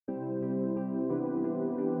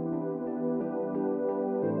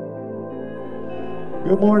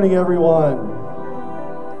Good morning, everyone.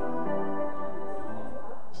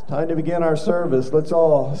 It's time to begin our service. Let's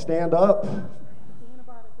all stand up.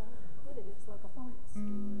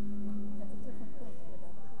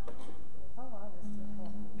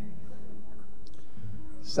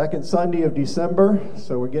 Second Sunday of December,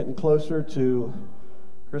 so we're getting closer to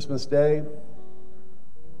Christmas Day. I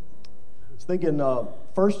was thinking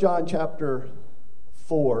 1 John chapter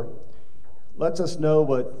 4 lets us know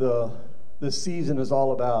what this season is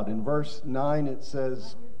all about. In verse 9 it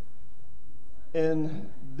says, "In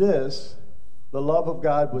this the love of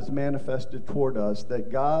God was manifested toward us, that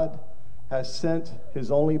God has sent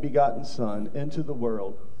his only begotten Son into the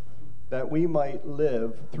world, that we might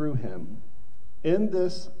live through him. In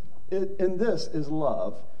this is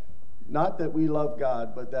love, not that we love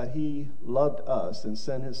God, but that he loved us and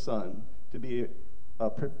sent his Son to be a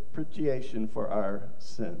propitiation for our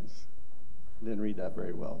sins." Didn't read that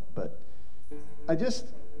very well, but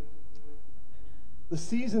the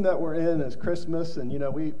season that we're in is Christmas, and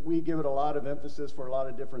we give it a lot of emphasis for a lot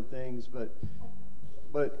of different things,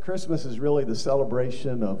 but Christmas is really the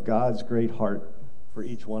celebration of God's great heart for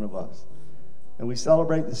each one of us. And we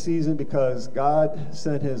celebrate the season because God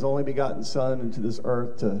sent his only begotten Son into this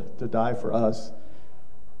earth to die for us.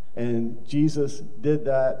 And Jesus did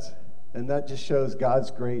that, and that just shows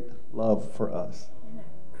God's great love for us.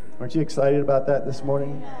 Aren't you excited about that this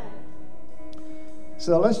morning?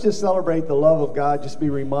 So let's just celebrate the love of God, just be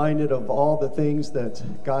reminded of all the things that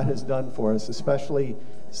God has done for us, especially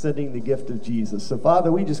sending the gift of Jesus. So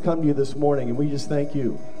Father, we just come to you this morning, and we just thank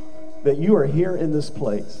you that you are here in this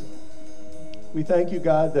place. We thank you,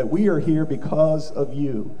 God, that we are here because of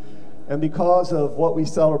you and because of what we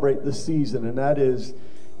celebrate this season, and that is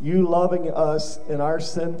you loving us in our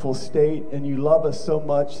sinful state, and you love us so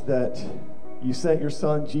much that you sent your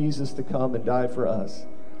Son, Jesus, to come and die for us.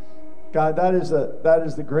 God, that is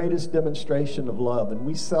the greatest demonstration of love, and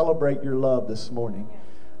we celebrate your love this morning.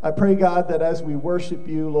 I pray, God, that as we worship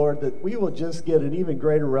you, Lord, that we will just get an even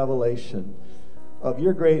greater revelation of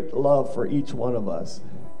your great love for each one of us,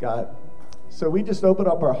 God. So we just open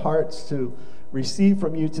up our hearts to receive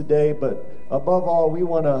from you today, but above all, we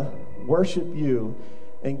want to worship you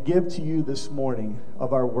and give to you this morning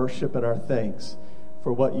of our worship and our thanks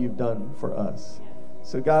for what you've done for us.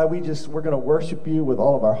 So God, we're going to worship you with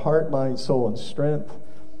all of our heart, mind, soul, and strength.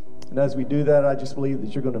 And as we do that, I just believe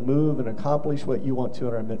that you're going to move and accomplish what you want to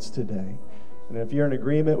in our midst today. And if you're in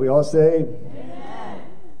agreement, we all say, Amen.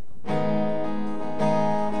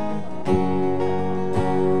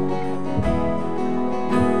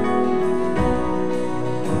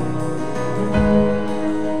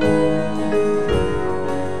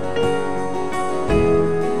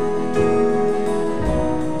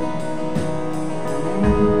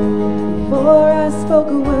 Spoke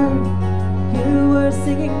a word, you were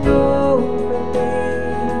singing over me.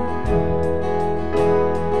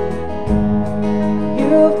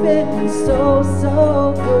 You've been so,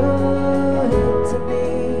 so good to me.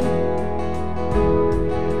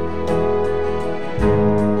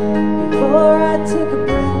 Before I took a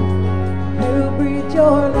breath, you breathed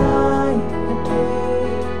your life in me.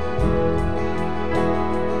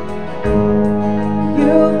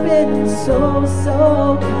 You've been so, so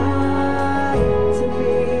kind.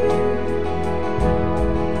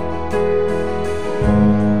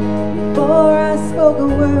 Before I spoke a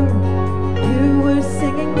word, you were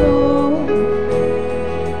singing over me.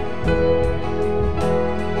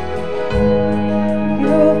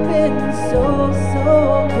 You've been so, so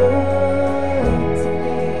good to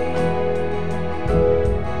me.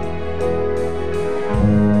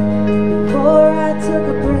 Before I took a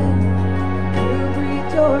breath, you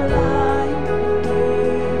breathed your life in me.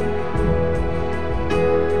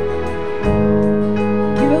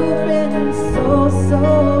 You've been so, so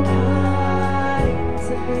kind.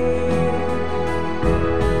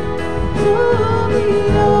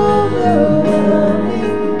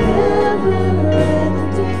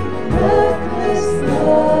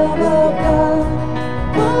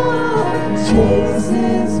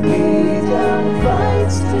 Chases me down,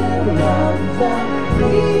 fights till I'm found,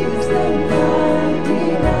 leaves the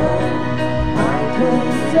 99. I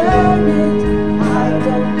couldn't earn it, I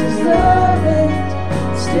don't deserve it,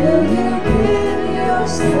 still you give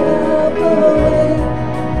yourself away.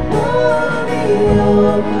 Running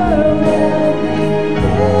overwhelming,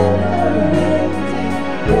 never-ending,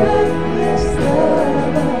 reckless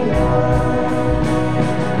love of God.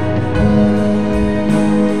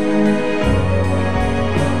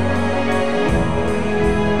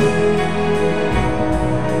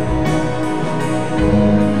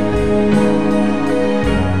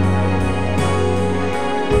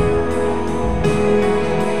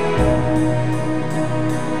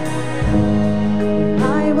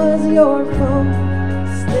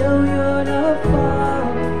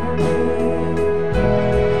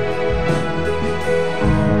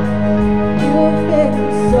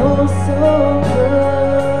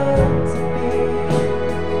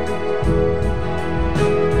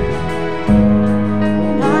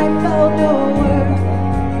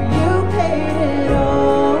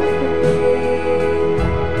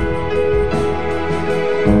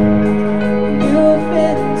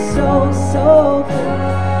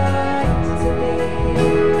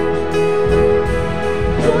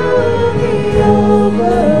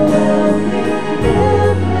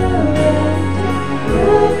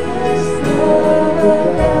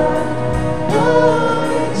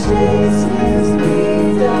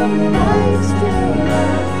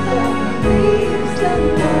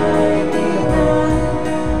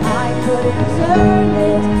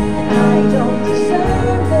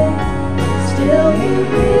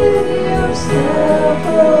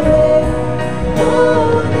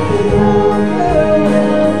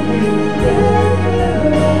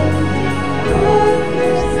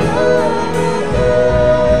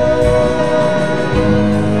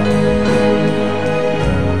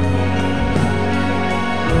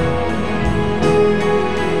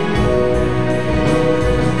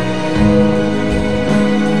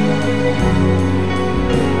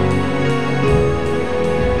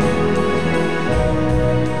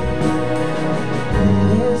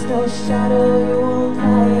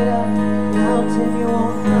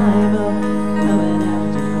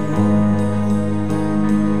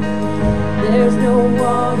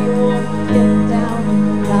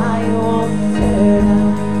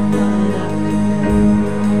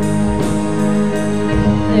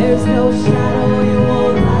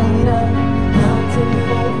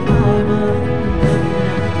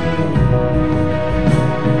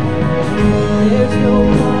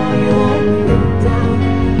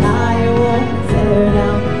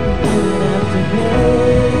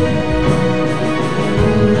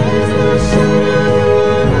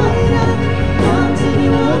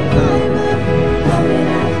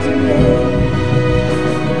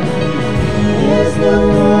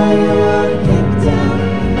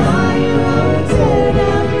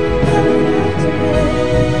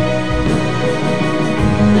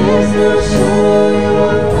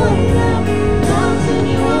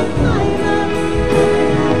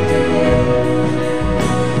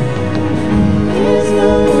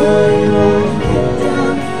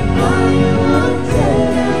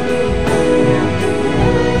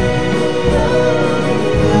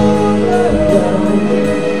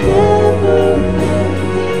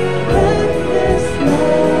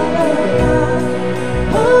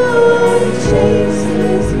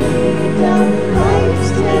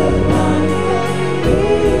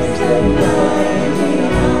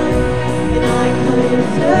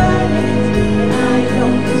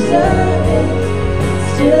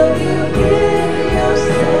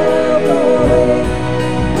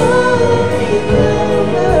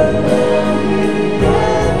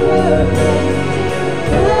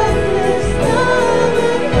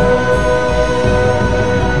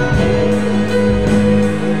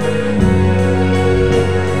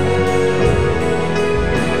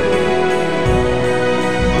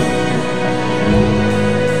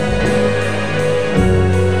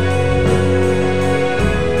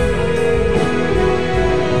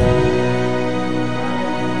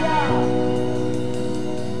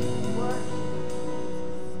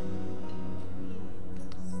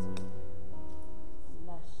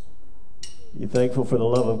 thankful for the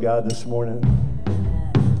love of God this morning?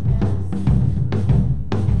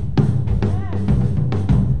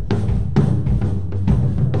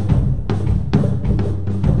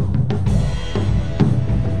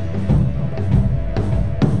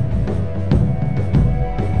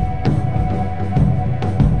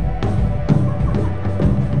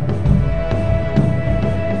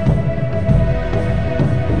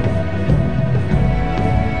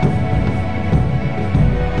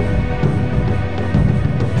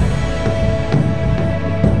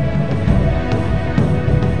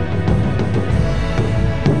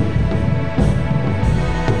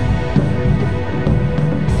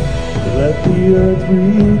 Let the earth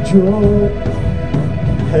rejoice,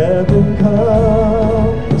 heaven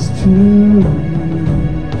comes to you.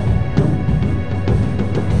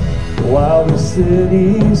 While the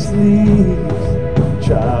city sleeps,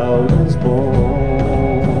 child is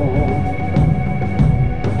born.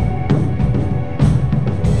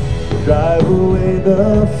 Drive away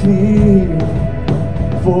the fear,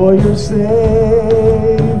 for your Savior's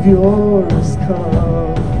come.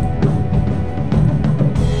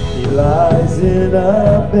 Lies in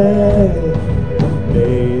a bed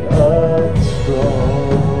made of straw.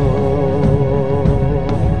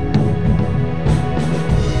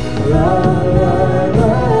 La la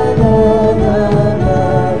la la la la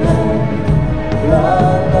la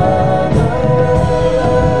la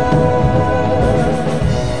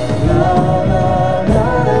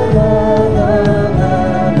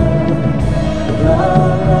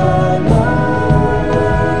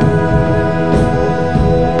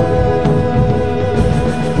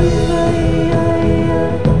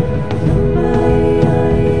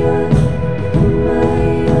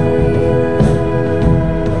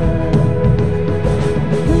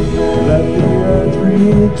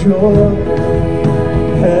joy,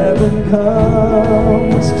 heaven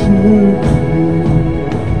comes to you.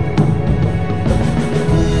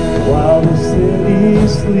 While the city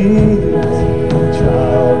sleeps, a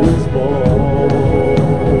child is born.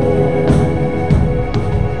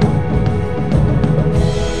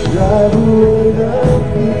 Drive away the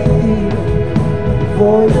fear,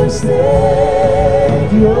 for your Savior's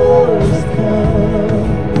come.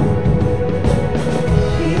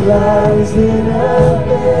 He lies in a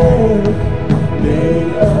bed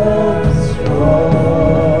made of straw.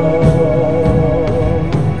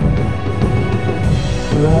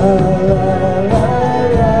 La la la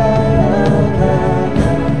la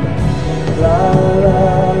la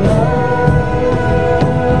la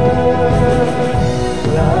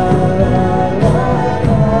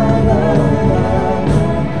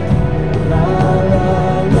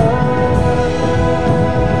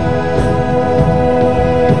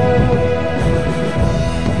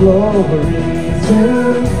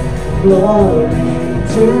Glory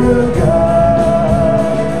to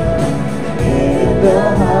God in the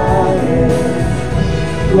highest.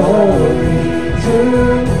 Glory to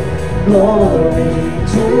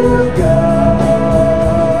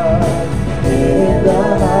God in the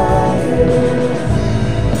highest.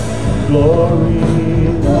 Glory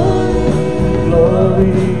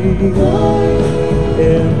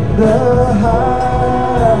in the highest.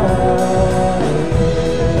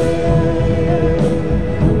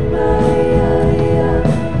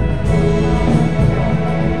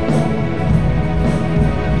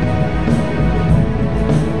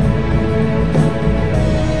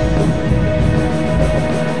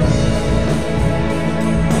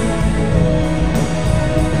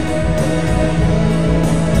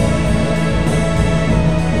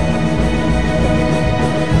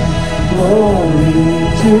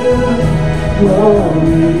 Glory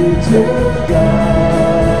to God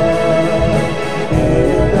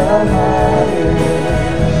in the highest.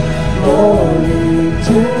 Glory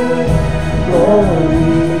to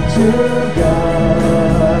God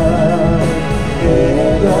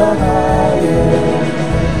in the highest.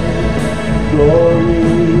 Glory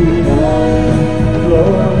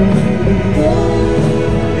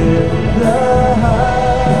in the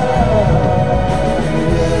highest.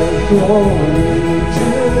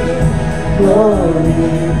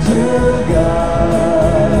 Glory to God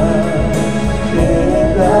in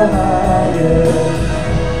the highest.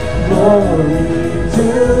 Glory to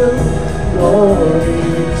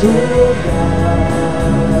God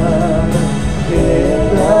in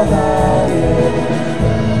the highest.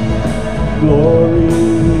 Glory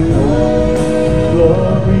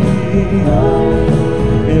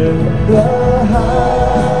in the highest.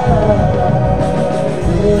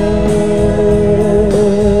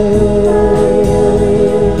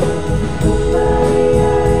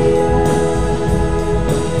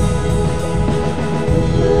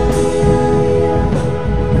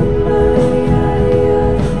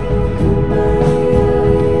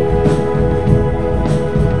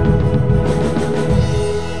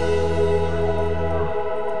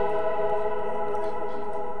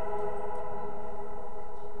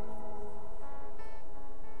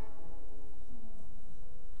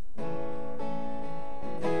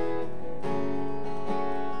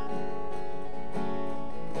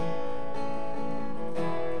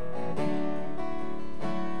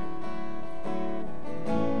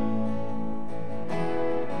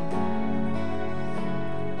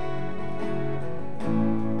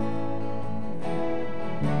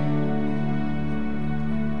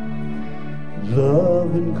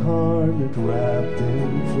 incarnate, wrapped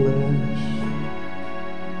in flesh,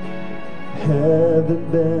 heaven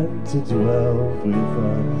bent to dwell with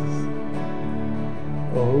us.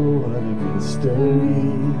 Oh, what a mystery!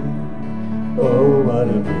 Oh, what a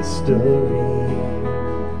mystery!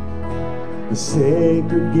 The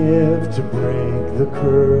sacred gift to break the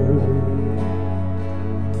curse,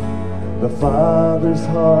 the Father's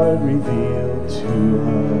heart revealed to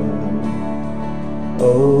us.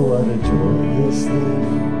 Oh, what a joyous thing!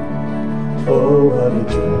 Oh, what a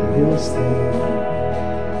joyous thing!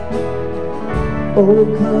 Oh,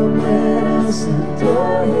 come let us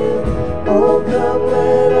adore Him. Oh, come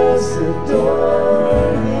let us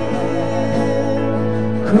adore Him,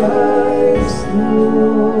 Christ the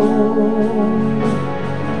Lord.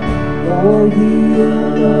 For He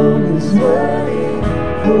alone is worthy.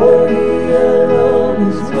 For He alone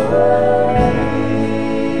is worthy.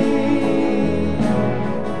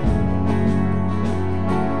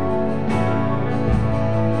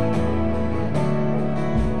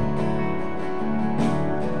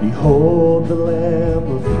 Behold the Lamb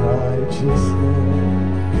of righteousness,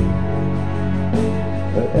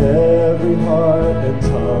 that every heart and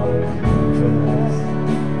tongue confess.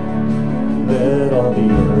 Let all the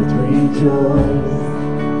earth rejoice,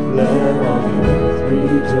 let all the earth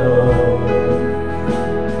rejoice,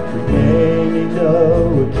 remaining no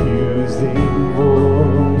accusing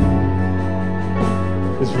voice.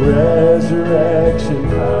 His resurrection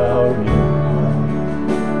power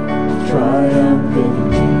triumphant in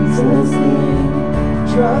Jesus' name,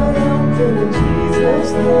 triumphant in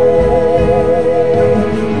Jesus' name.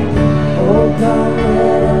 Oh, come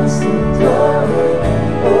let us adore Him.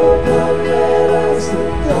 Oh, come let us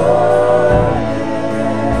adore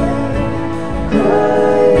Him,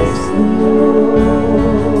 Christ the Lord.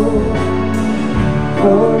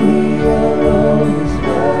 For He alone is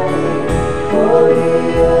worthy. For He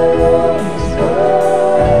alone is worthy.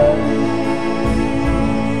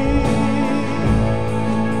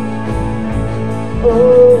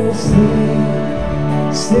 Oh,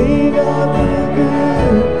 sing of the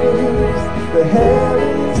good news. The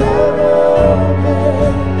heavens have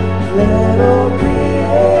opened. Let all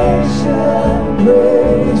creation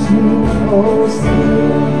praise You. Oh,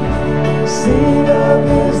 sing of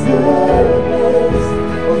His goodness.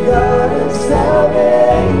 Oh, God of salvation.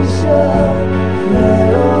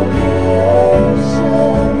 Let all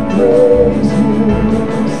creation praise You.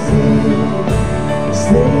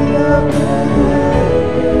 Sing of the good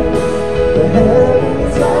news. The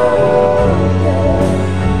heavens are open.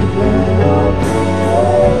 Let all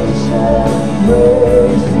creation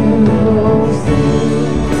praise You. Oh,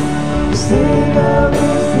 sing of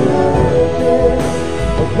His goodness.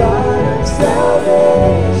 Oh, God of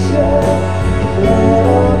salvation. Let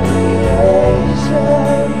all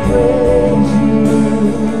creation praise You.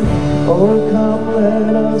 Oh, come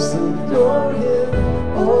let us adore Him.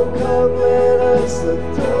 Oh, come let us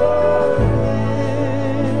adore Him,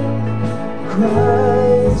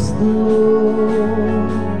 Christ the Lord.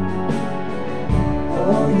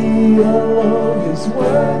 For He alone is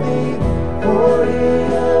worthy. For He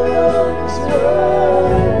alone is worthy.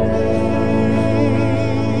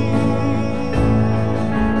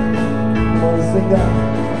 Come on, sing that.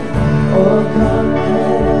 Oh, come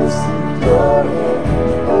let us adore Him.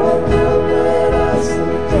 Oh, come let us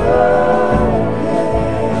adore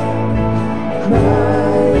Him,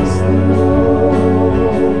 Christ the Lord.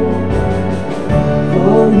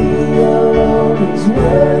 For He alone is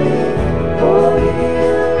worthy. For He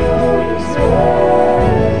alone is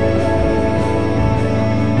worthy.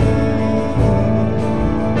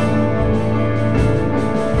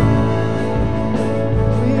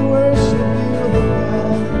 We worship You,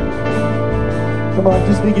 Lord. Come on,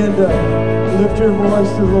 just begin to lift your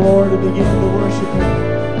voice to the Lord and begin to worship Him.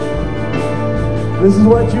 This is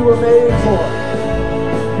what you were made for.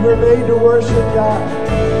 You were made to worship God.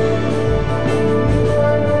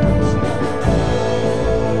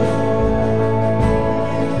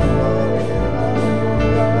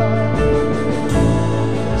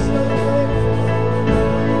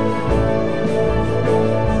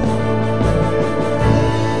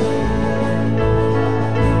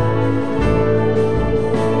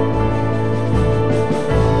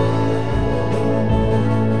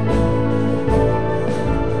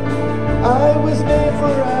 I was made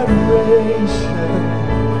for adoration.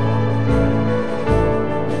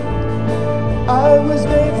 I was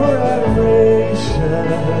made for adoration.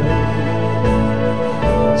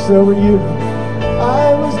 So were you.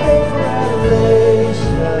 I was made for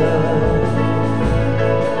adoration.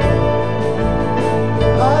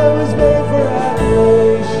 I was made for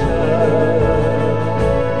adoration.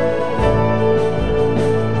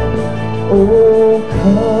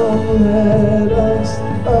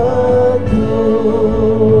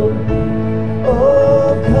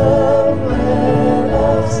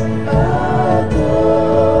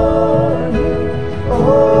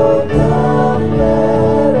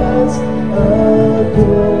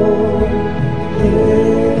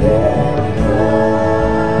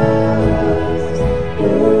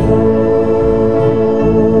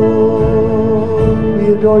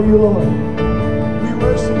 adore you, Lord. We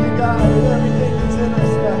worship you, God, with everything that's in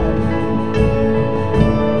us, God.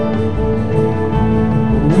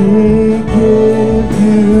 We give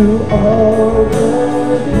you all the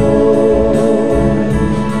glory.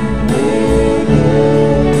 We give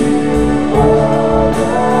you all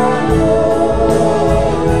the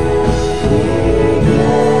glory. We give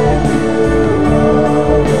you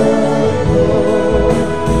all the glory.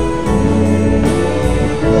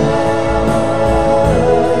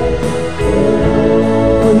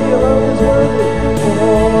 For He alone is worthy.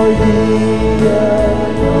 For He alone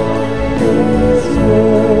is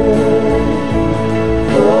worthy.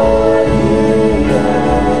 For He alone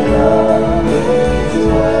is worthy.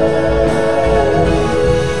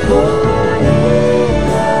 For He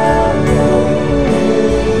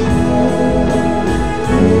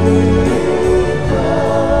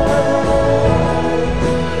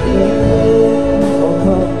alone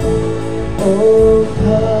Oh,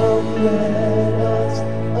 come, let us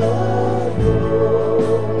adore Him.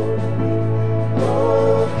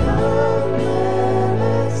 Oh, come, let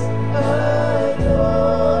us adore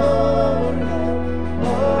Him.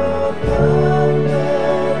 Oh, come,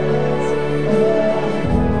 let us adore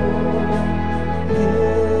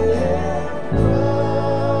Him,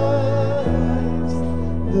 Christ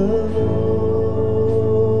the Lord.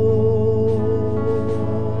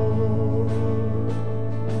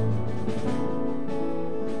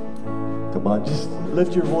 Come on, just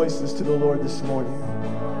lift your voices to the Lord this morning.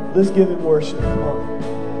 Let's give Him worship. Come on.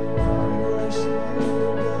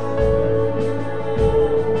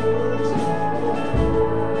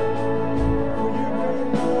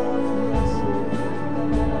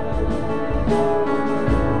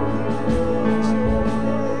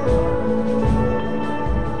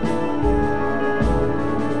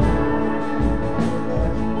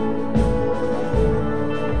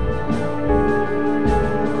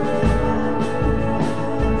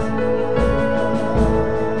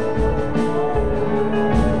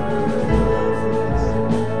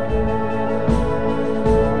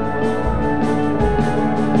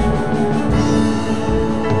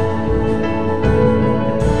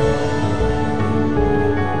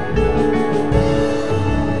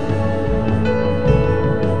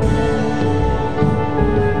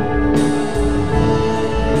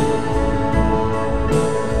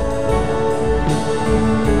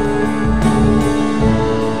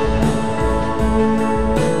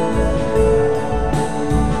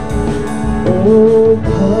 Oh,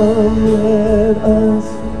 come, let us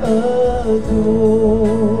adore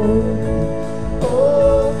Him.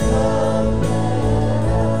 Oh, come, let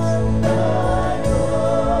us adore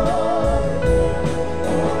Him.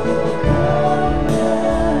 Oh, come,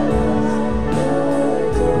 let us adore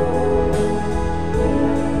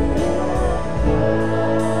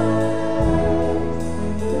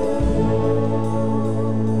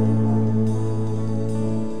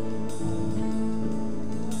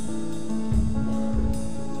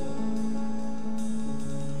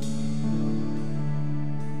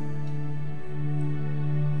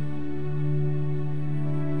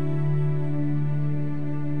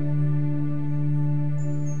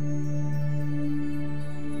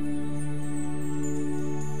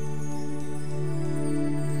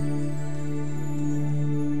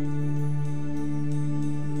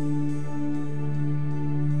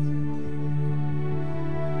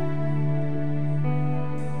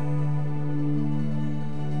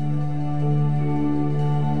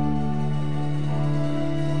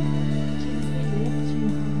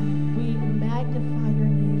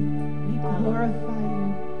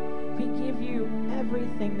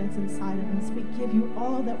inside of us. We give you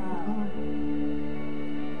all that we are.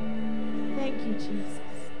 Thank you, Jesus.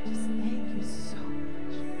 Just thank you so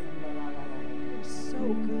much. You're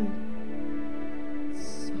so good.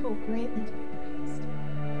 So greatly to be praised.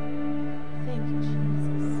 Thank you,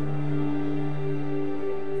 Jesus.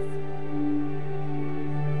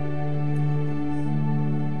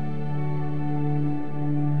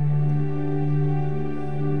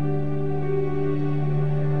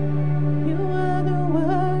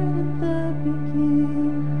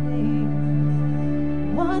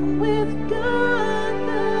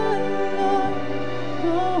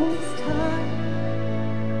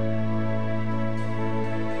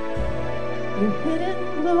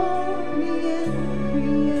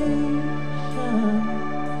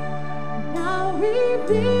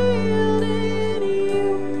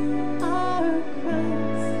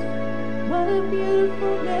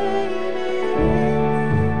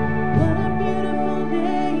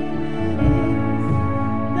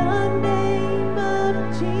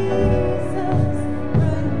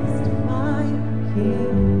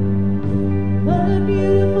 What a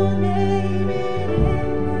beautiful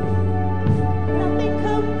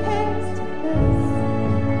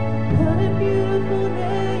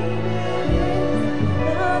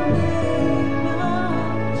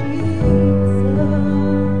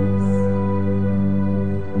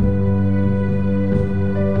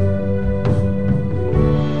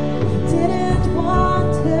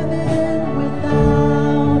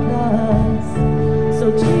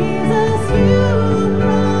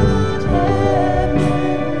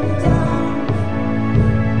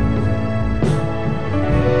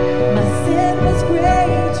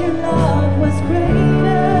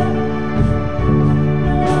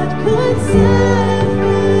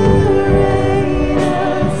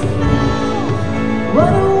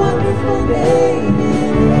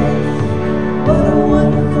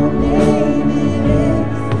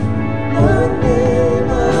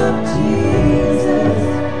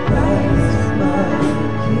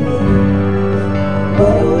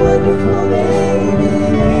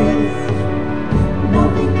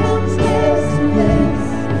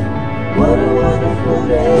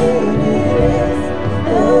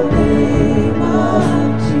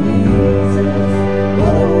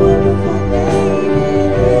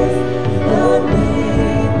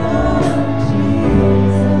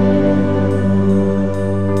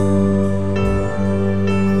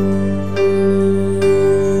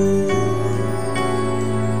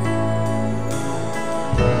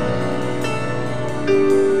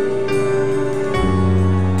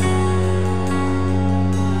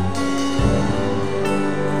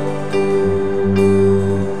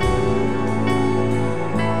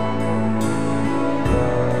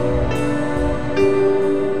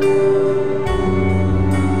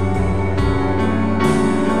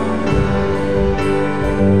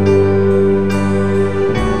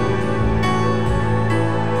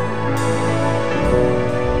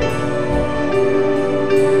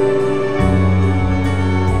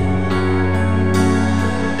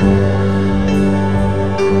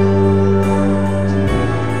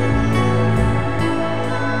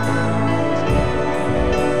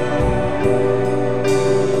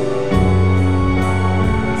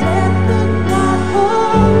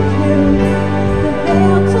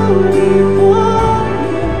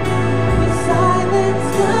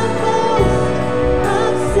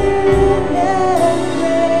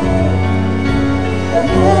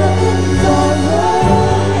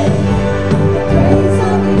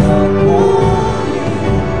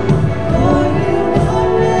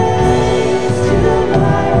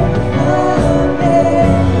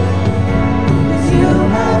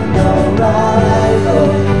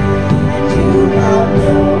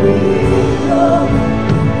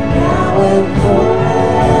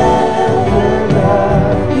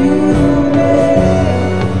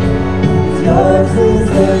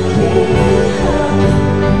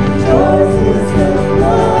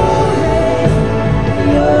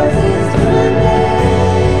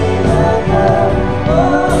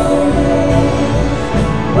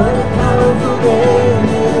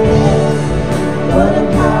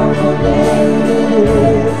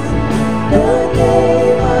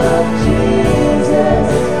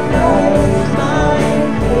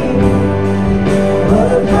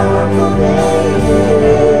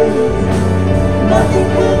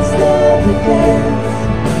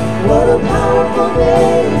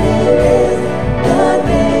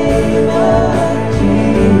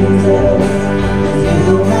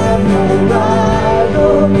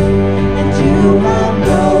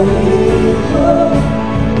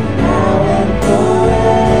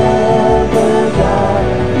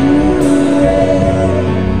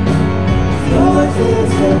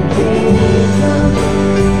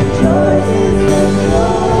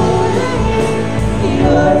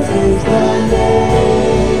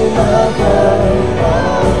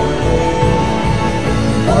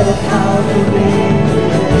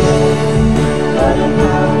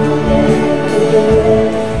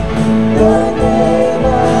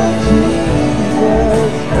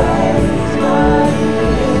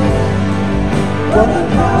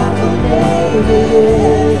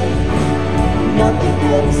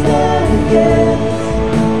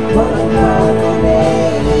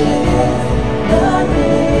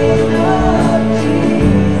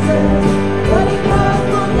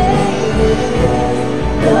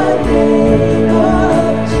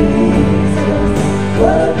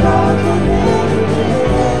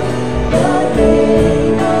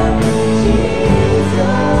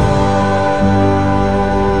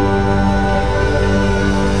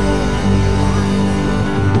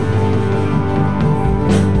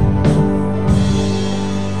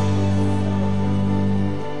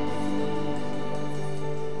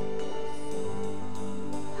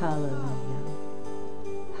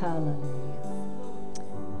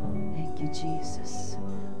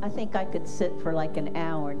think I could sit for like an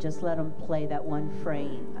hour and just let them play that one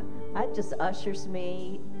frame. That just ushers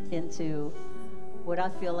me into what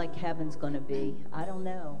I feel like heaven's going to be. I don't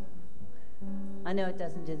know. I know it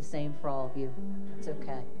doesn't do the same for all of you. It's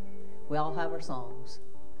okay. We all have our songs.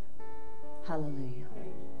 Hallelujah.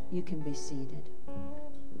 You can be seated.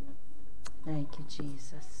 Thank you,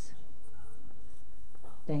 Jesus.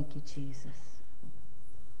 Thank you, Jesus.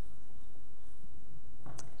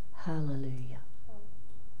 Hallelujah.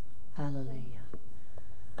 Hallelujah.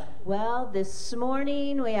 Well, this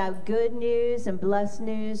morning we have good news and blessed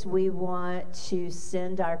news. We want to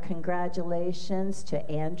send our congratulations to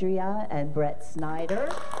Andrea and Brett Snyder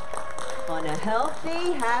on a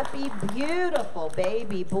healthy, happy, beautiful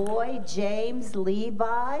baby boy, James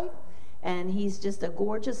Levi. And he's just a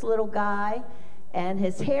gorgeous little guy. And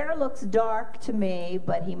his hair looks dark to me,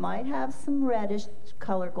 but he might have some reddish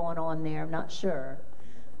color going on there. I'm not sure.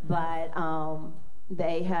 But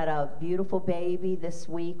they had a beautiful baby this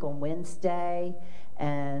week on Wednesday,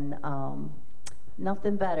 and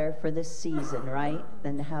nothing better for this season, right,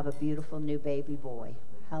 than to have a beautiful new baby boy.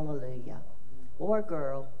 Hallelujah. Or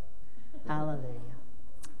girl. Hallelujah.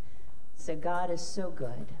 So God is so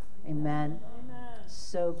good. Amen.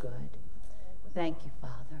 So good. Thank you,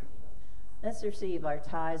 Father. Let's receive our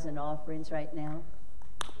tithes and offerings right now.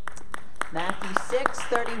 Matthew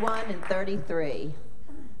 6:31 and 33.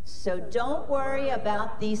 So don't worry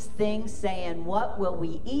about these things saying, what will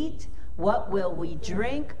we eat? What will we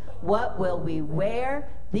drink? What will we wear?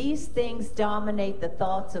 These things dominate the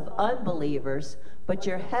thoughts of unbelievers, but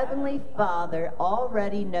your heavenly Father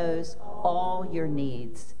already knows all your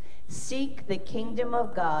needs. Seek the kingdom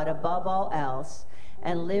of God above all else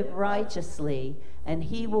and live righteously, and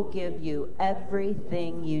he will give you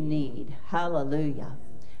everything you need. Hallelujah.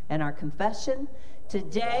 And our confession: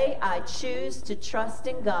 today I choose to trust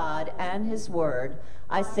in God and his word.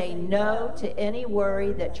 I say no to any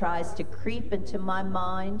worry that tries to creep into my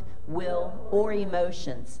mind, will, or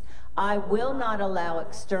emotions. I will not allow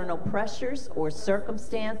external pressures or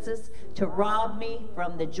circumstances to rob me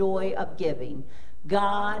from the joy of giving.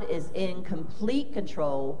 God is in complete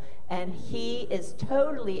control, and he is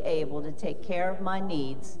totally able to take care of my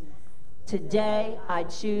needs. Today, I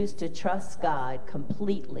choose to trust God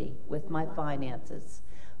completely with my finances.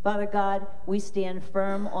 Father God, we stand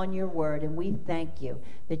firm on your word, and we thank you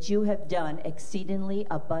that you have done exceedingly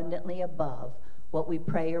abundantly above what we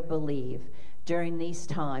pray or believe during these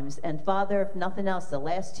times. And Father, if nothing else, the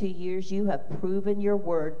last 2 years, you have proven your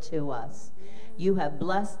word to us. You have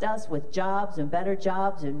blessed us with jobs and better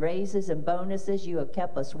jobs and raises and bonuses. You have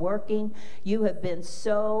kept us working. You have been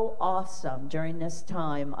so awesome during this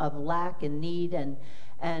time of lack and need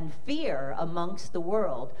and fear amongst the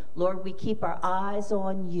world. Lord, we keep our eyes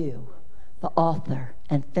on you, the author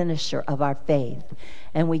and finisher of our faith.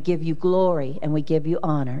 And we give you glory and we give you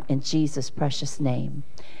honor in Jesus' precious name.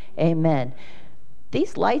 Amen.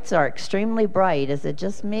 These lights are extremely bright. Is it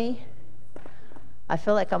just me? I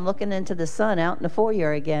feel like I'm looking into the sun out in the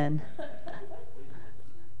foyer again.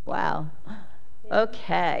 Wow.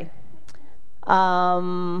 Okay.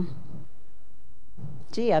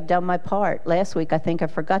 Gee, I've done my part. Last week, I think I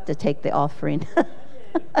forgot to take the offering.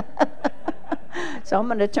 So I'm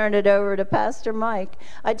going to turn it over to Pastor Mike.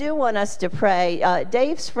 I do want us to pray.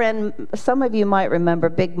 Dave's friend, some of you might remember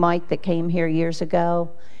Big Mike that came here years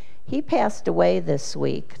ago. He passed away this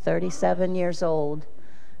week, 37 years old.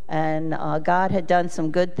 And God had done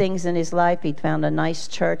some good things in his life. He'd found a nice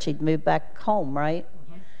church. He'd moved back home, right?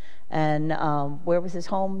 Mm-hmm. And where was his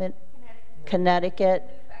home? In Connecticut.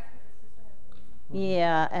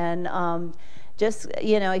 Yeah, and just,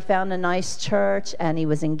 you know, he found a nice church, and he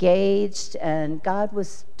was engaged, and God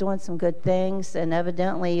was doing some good things, and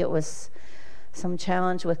evidently it was some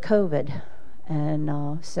challenge with COVID.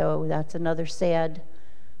 And so that's another sad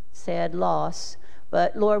loss.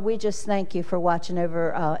 But, Lord, we just thank you for watching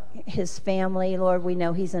over his family. Lord, we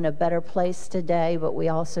know he's in a better place today, but we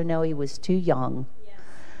also know he was too young. Yes.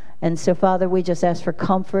 And so, Father, we just ask for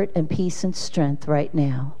comfort and peace and strength right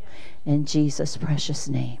now. Yes. In Jesus' precious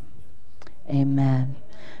name. Amen.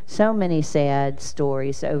 So many sad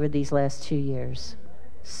stories over these last 2 years.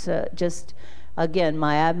 So just, again,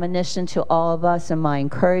 my admonition to all of us and my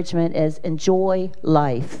encouragement is enjoy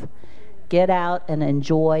life. Get out and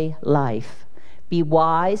enjoy life. Be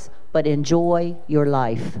wise, but enjoy your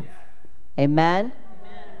life. Amen? Amen?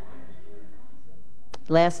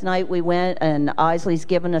 Last night we went, and Isley's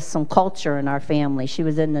given us some culture in our family. She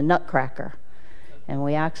was in the Nutcracker. And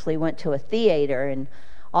we actually went to a theater. And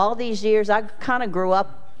all these years, I kind of grew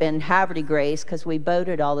up in Haverty Grace because we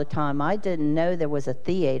boated all the time. I didn't know there was a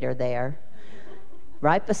theater there,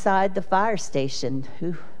 right beside the fire station.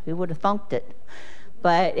 Who would have thunked it?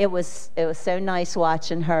 But it was so nice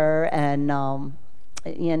watching her, and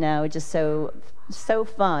just so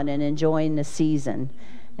fun and enjoying the season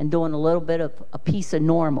and doing a little bit of a piece of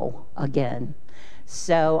normal again.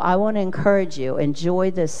 So I want to encourage you,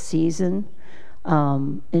 enjoy this season.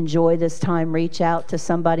 Enjoy this time. Reach out to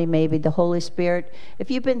somebody, maybe the Holy Spirit. If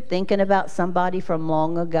you've been thinking about somebody from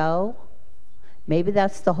long ago, maybe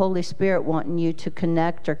that's the Holy Spirit wanting you to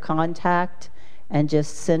connect or contact and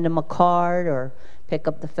just send them a card or pick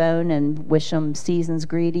up the phone and wish them season's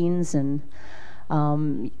greetings. And,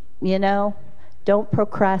 don't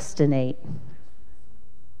procrastinate.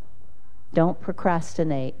 Don't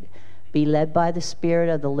procrastinate. Be led by the Spirit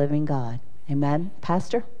of the living God. Amen.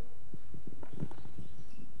 Pastor?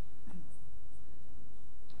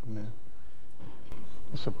 Amen.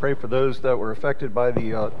 So pray for those that were affected by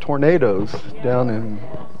the tornadoes down in.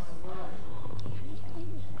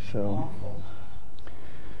 So,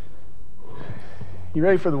 you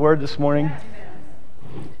ready for the word this morning?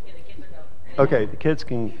 Okay, the kids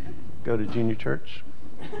can go to junior church.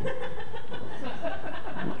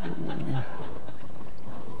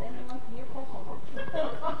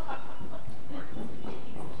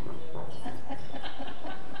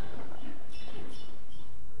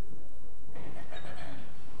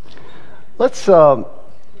 Let's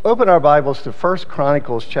open our Bibles to 1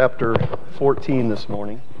 Chronicles chapter 14 this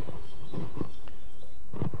morning.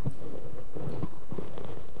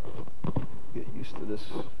 Get used to this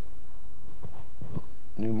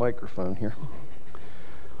new microphone here.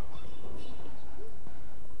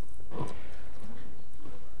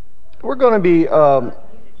 We're going to be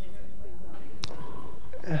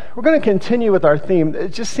we're going to continue with our theme.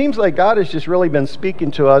 It just seems like God has just really been speaking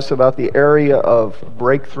to us about the area of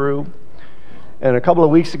breakthrough. And a couple of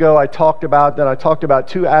weeks ago, I talked about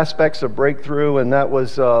two aspects of breakthrough, and that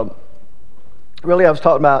was really I was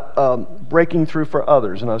talking about breaking through for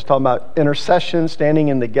others, and I was talking about intercession, standing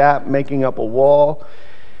in the gap, making up a wall,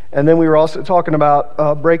 and then we were also talking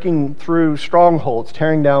about breaking through strongholds,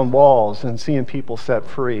 tearing down walls, and seeing people set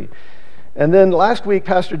free. And then last week,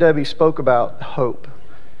 Pastor Debbie spoke about hope,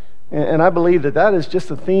 and I believe that is just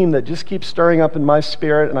a theme that just keeps stirring up in my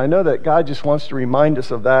spirit, and I know that God just wants to remind us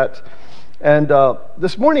of that. And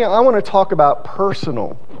this morning, I want to talk about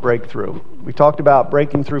personal breakthrough. We talked about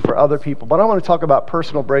breaking through for other people, but I want to talk about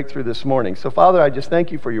personal breakthrough this morning. So, Father, I just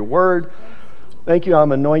thank you for your word. Thank you,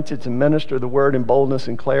 I'm anointed to minister the word in boldness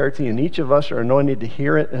and clarity, and each of us are anointed to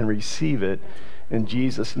hear it and receive it in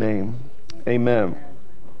Jesus' name. Amen.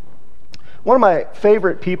 One of my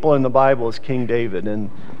favorite people in the Bible is King David, and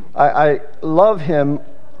I love him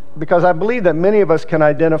because I believe that many of us can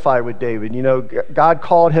identify with David. You know, God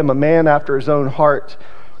called him a man after his own heart.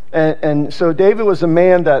 And so David was a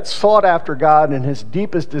man that sought after God, and his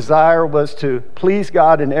deepest desire was to please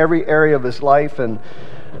God in every area of his life. And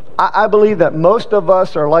I believe that most of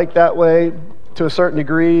us are like that way to a certain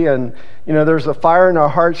degree. And, you know, there's a fire in our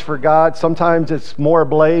hearts for God. Sometimes it's more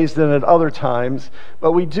ablaze than at other times.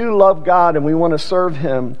 But we do love God, and we want to serve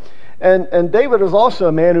him. And David was also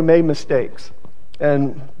a man who made mistakes.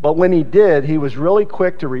 But when he did, he was really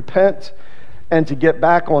quick to repent and to get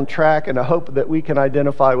back on track, and I hope that we can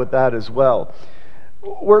identify with that as well.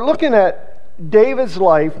 We're looking at David's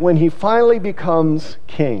life when he finally becomes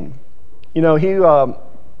king. You know, he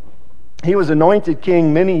was anointed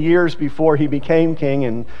king many years before he became king,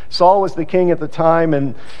 and Saul was the king at the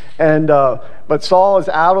time, but Saul is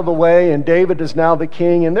out of the way, and David is now the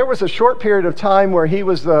king. And there was a short period of time where he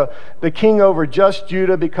was the king over just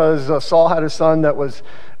Judah, because Saul had a son that was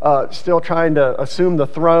still trying to assume the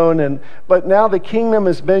throne. But now the kingdom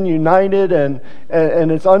has been united, and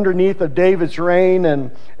it's underneath of David's reign.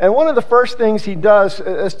 And one of the first things he does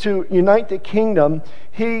is to unite the kingdom.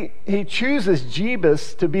 He chooses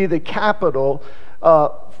Jebus to be the capital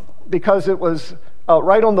because it was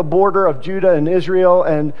right on the border of Judah and Israel.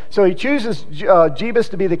 And so he chooses Jebus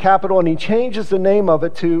to be the capital, and he changes the name of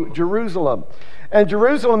it to Jerusalem. And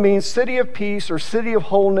Jerusalem means city of peace, or city of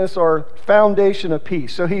wholeness, or foundation of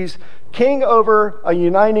peace. So he's king over a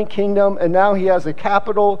united kingdom, and now he has a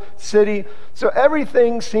capital city. So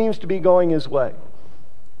everything seems to be going his way.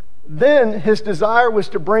 Then his desire was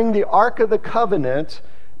to bring the Ark of the Covenant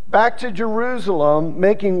back to Jerusalem,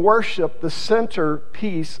 making worship the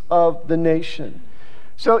centerpiece of the nation.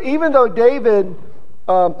 So even though David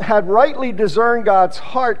had rightly discerned God's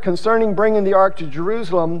heart concerning bringing the ark to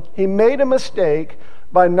Jerusalem, he made a mistake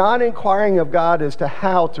by not inquiring of God as to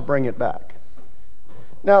how to bring it back.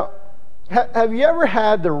 Now, have you ever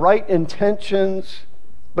had the right intentions,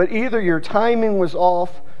 but either your timing was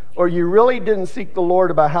off, or you really didn't seek the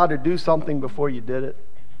Lord about how to do something before you did it?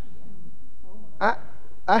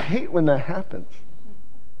 I hate when that happens.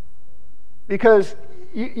 Because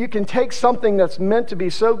you can take something that's meant to be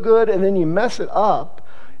so good and then you mess it up.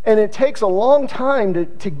 And it takes a long time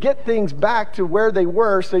to get things back to where they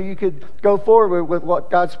were so you could go forward with what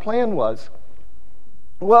God's plan was.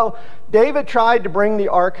 Well, David tried to bring the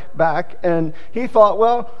ark back, and he thought,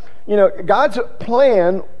 well, God's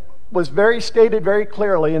plan was stated very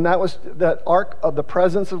clearly, and that was that ark of the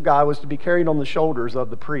presence of God was to be carried on the shoulders of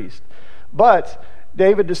the priest. But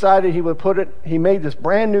David decided he made this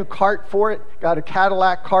brand new cart for it, got a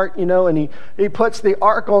Cadillac cart, and he puts the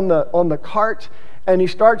ark on the cart, and he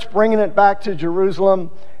starts bringing it back to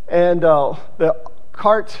Jerusalem, and the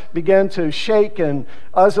cart began to shake, and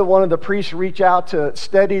Uzzah, one of the priests, reached out to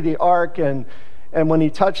steady the ark, and when he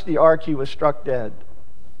touched the ark, he was struck dead.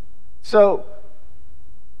 So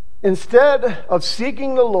instead of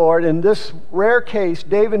seeking the Lord, in this rare case,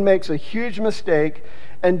 David makes a huge mistake,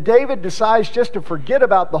 and David decides just to forget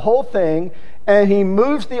about the whole thing, and he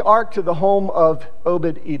moves the ark to the home of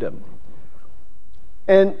Obed-Edom.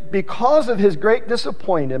 And because of his great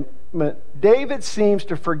disappointment, David seems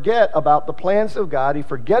to forget about the plans of God. He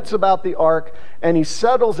forgets about the ark, and he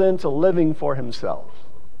settles into living for himself.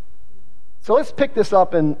 So let's pick this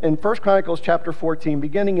up in 1 Chronicles chapter 14,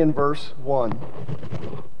 beginning in verse 1.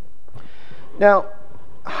 Now,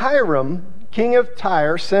 Hiram, king of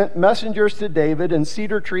Tyre, sent messengers to David and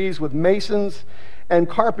cedar trees with masons and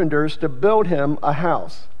carpenters to build him a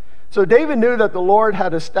house. So David knew that the Lord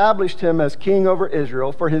had established him as king over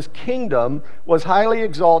Israel, for his kingdom was highly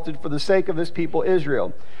exalted for the sake of his people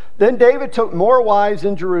Israel. Then David took more wives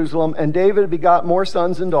in Jerusalem, and David begot more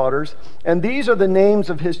sons and daughters. And these are the names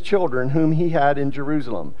of his children whom he had in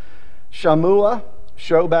Jerusalem: Shammua,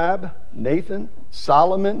 Shobab, Nathan,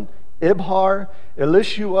 Solomon, Ibhar,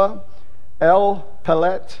 Elishua,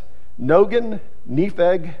 El-Pelet, Nogan,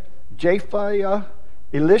 Nepheg, Japhiah,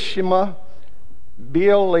 Elishama,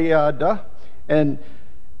 Beeliada, and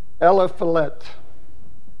Eliphalet.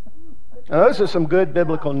 Now, those are some good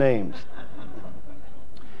biblical names.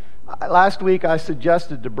 Last week I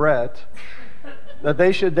suggested to Brett that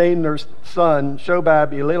they should name their son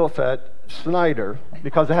Shobab Eliphalet Snyder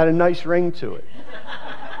because it had a nice ring to it.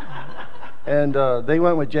 And they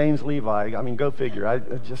went with James Levi. I mean, go figure. I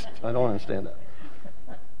don't understand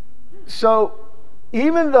that. So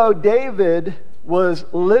even though David was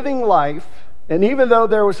living life, and even though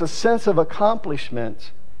there was a sense of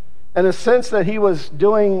accomplishment and a sense that he was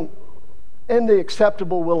doing in the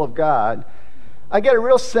acceptable will of God, I get a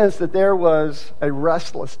real sense that there was a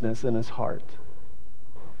restlessness in his heart.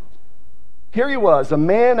 Here he was, a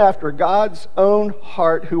man after God's own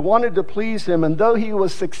heart who wanted to please him, and though he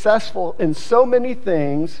was successful in so many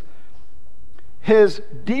things, his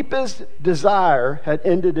deepest desire had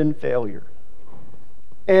ended in failure.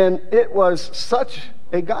 And it was such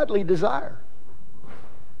a godly desire.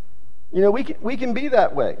 We can be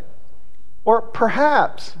that way. Or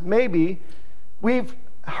perhaps, maybe, we've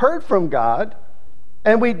heard from God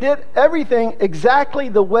and we did everything exactly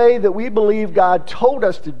the way that we believe God told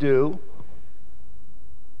us to do,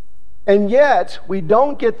 and yet we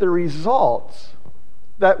don't get the results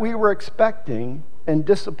that we were expecting, and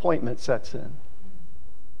disappointment sets in.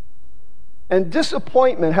 And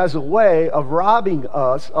disappointment has a way of robbing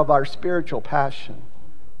us of our spiritual passion.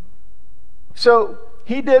 So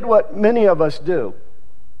he did what many of us do.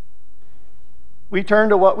 We turn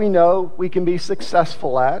to what we know we can be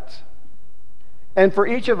successful at. And for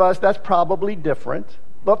each of us, that's probably different.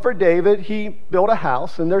 But for David, he built a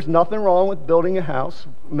house, and there's nothing wrong with building a house.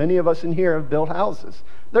 Many of us in here have built houses.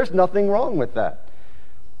 There's nothing wrong with that.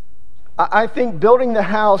 I think building the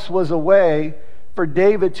house was a way for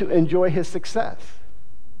David to enjoy his success.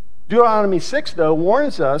 Deuteronomy 6, though,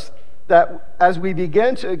 warns us that as we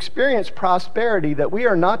begin to experience prosperity, that we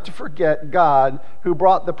are not to forget God who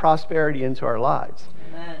brought the prosperity into our lives.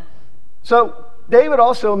 Amen. So David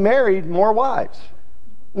also married more wives.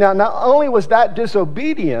 Now, not only was that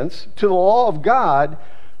disobedience to the law of God,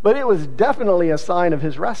 but it was definitely a sign of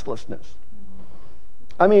his restlessness.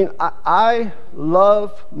 I mean, I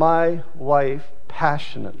love my wife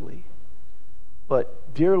passionately,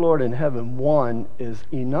 but dear Lord in heaven, one is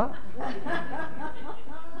enough.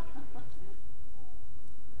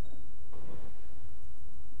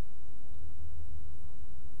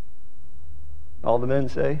 All the men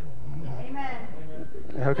say? Amen.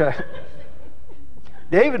 Okay.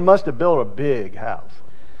 David must have built a big house.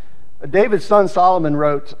 David's son Solomon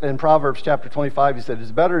wrote in Proverbs chapter 25, he said,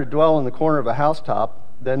 "It's better to dwell in the corner of a housetop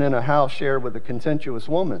than in a house shared with a contentious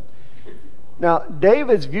woman." Now,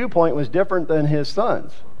 David's viewpoint was different than his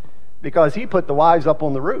son's because he put the wives up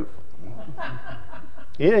on the roof.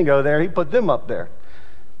 He didn't go there, he put them up there.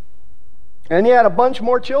 And he had a bunch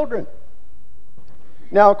more children.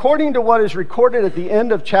 Now, according to what is recorded at the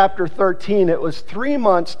end of chapter 13, it was 3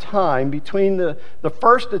 months' time between the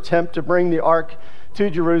first attempt to bring the ark to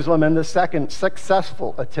Jerusalem and the second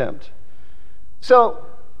successful attempt. So,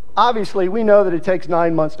 obviously, we know that it takes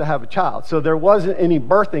 9 months to have a child. So there wasn't any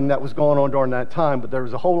birthing that was going on during that time, but there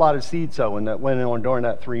was a whole lot of seed sowing that went on during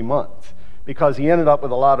that 3 months because he ended up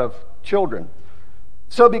with a lot of children.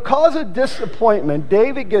 So because of disappointment,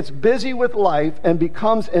 David gets busy with life and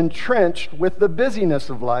becomes entrenched with the busyness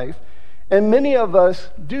of life. And many of us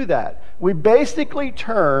do that. We basically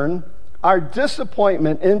turn our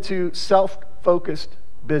disappointment into self-focused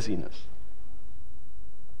busyness.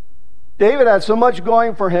 David had so much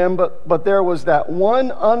going for him, but there was that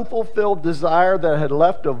one unfulfilled desire that had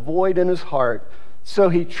left a void in his heart. So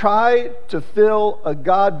he tried to fill a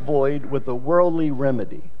God void with a worldly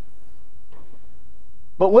remedy.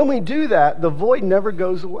 But when we do that, the void never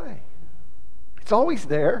goes away. It's always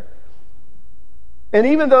there. And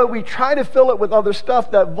even though we try to fill it with other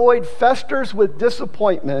stuff, that void festers with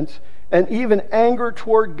disappointment and even anger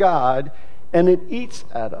toward God, and it eats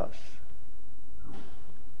at us.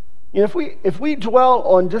 You know, if we dwell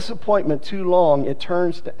on disappointment too long, it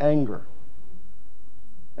turns to anger.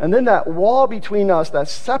 And then that wall between us, that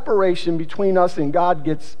separation between us and God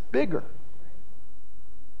gets bigger.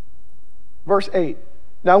 Verse 8.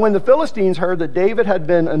 Now when the Philistines heard that David had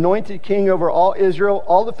been anointed king over all Israel,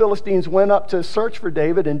 all the Philistines went up to search for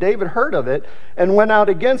David, and David heard of it and went out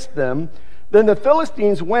against them. Then the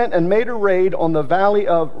Philistines went and made a raid on the valley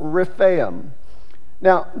of Rephaim.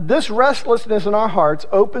 Now, this restlessness in our hearts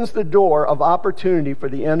opens the door of opportunity for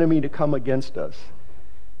the enemy to come against us.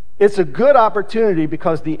 It's a good opportunity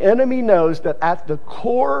because the enemy knows that at the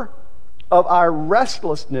core of our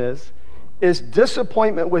restlessness is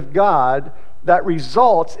disappointment with God that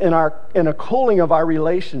results in a cooling of our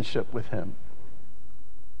relationship with Him.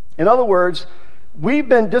 In other words, we've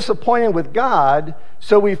been disappointed with God,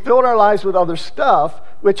 so we filled our lives with other stuff,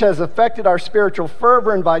 which has affected our spiritual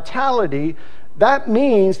fervor and vitality. That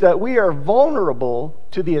means that we are vulnerable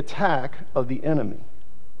to the attack of the enemy.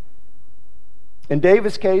 In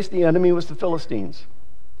David's case, the enemy was the Philistines.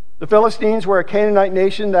 The Philistines were a Canaanite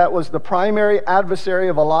nation that was the primary adversary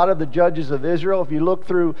of a lot of the judges of Israel. If you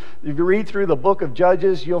read through the book of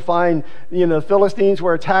Judges, you'll find, the Philistines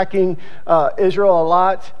were attacking Israel a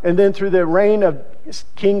lot. And then through the reign of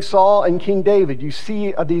King Saul and King David, you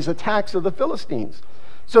see these attacks of the Philistines.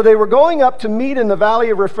 So they were going up to meet in the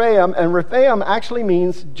valley of Rephaim, and Rephaim actually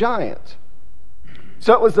means giant.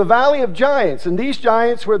 So it was the valley of giants, and these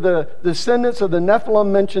giants were the descendants of the Nephilim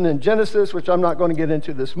mentioned in Genesis, which I'm not going to get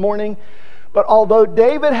into this morning. But although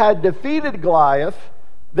David had defeated Goliath,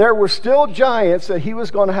 there were still giants that he was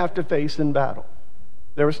going to have to face in battle.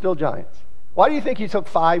 There were still giants. Why do you think he took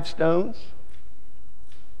 5 stones?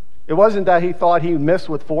 It wasn't that he thought he missed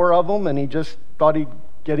with 4 of them and he just thought he'd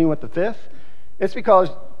get him with the 5th. It's because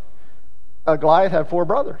Goliath had 4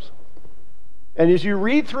 brothers. And as you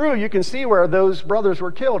read through, you can see where those brothers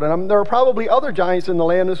were killed. And there are probably other giants in the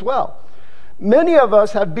land as well. Many of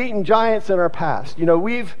us have beaten giants in our past.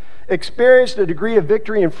 We've experienced a degree of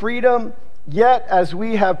victory and freedom. Yet, as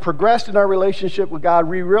we have progressed in our relationship with God,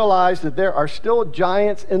 we realize that there are still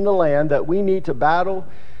giants in the land that we need to battle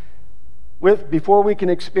with before we can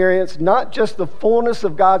experience not just the fullness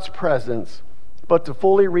of God's presence, but to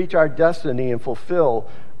fully reach our destiny and fulfill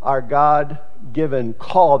our God-given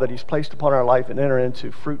call that He's placed upon our life and enter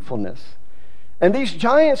into fruitfulness. And these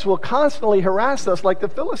giants will constantly harass us like the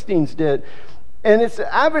Philistines did. And it's an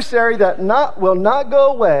adversary that will not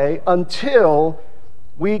go away until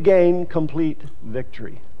we gain complete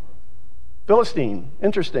victory. Philistine,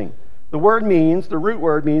 interesting. The root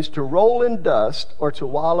word means to roll in dust or to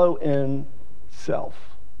wallow in self.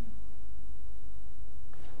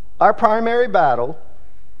 Our primary battle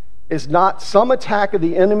is not some attack of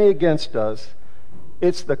the enemy against us.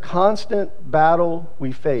 It's the constant battle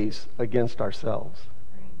we face against ourselves.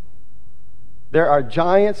 There are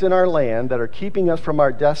giants in our land that are keeping us from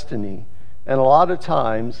our destiny, and a lot of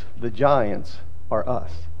times the giants are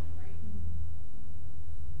us.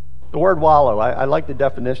 The word wallow, I like the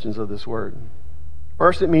definitions of this word.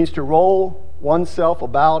 First, it means to roll oneself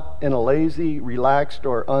about in a lazy, relaxed,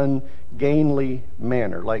 or ungainly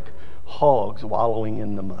manner, like hogs wallowing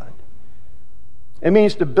in the mud. It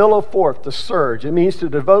means to billow forth, to surge. It means to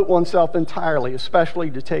devote oneself entirely,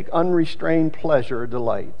 especially to take unrestrained pleasure or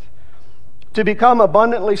delight. To become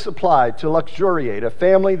abundantly supplied, to luxuriate, a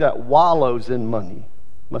family that wallows in money.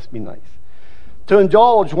 Must be nice. To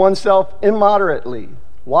indulge oneself immoderately,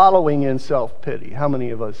 wallowing in self-pity. How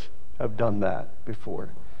many of us have done that before?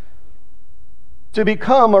 to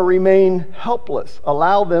become or remain helpless.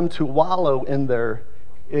 Allow them to wallow in their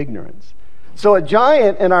ignorance. So a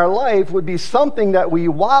giant in our life would be something that we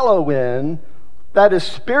wallow in that is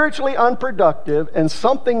spiritually unproductive and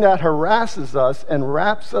something that harasses us and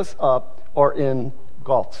wraps us up or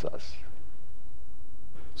engulfs us.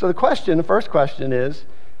 So the first question is,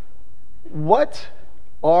 what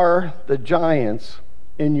are the giants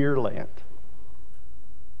in your land?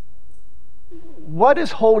 What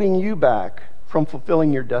is holding you back from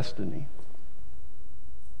fulfilling your destiny?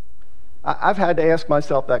 I've had to ask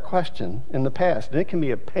myself that question in the past, and it can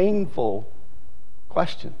be a painful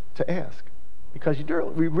question to ask because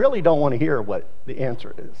we really don't want to hear what the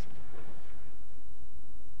answer is.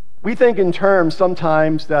 We think in terms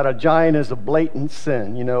sometimes that a giant is a blatant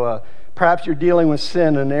sin. Perhaps you're dealing with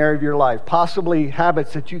sin in an area of your life, possibly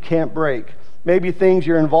habits that you can't break, maybe things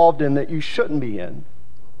you're involved in that you shouldn't be in.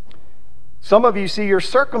 Some of you see your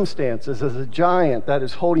circumstances as a giant that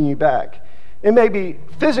is holding you back. It may be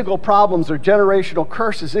physical problems or generational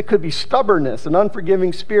curses. It could be stubbornness, an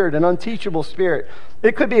unforgiving spirit, an unteachable spirit.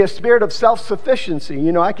 It could be a spirit of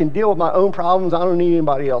self-sufficiency. I can deal with my own problems. I don't need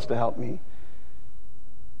anybody else to help me.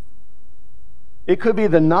 It could be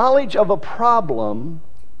the knowledge of a problem,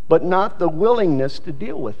 but not the willingness to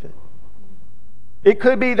deal with it. It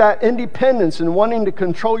could be that independence and wanting to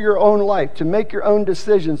control your own life, to make your own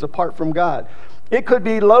decisions apart from God. It could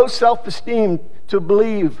be low self-esteem to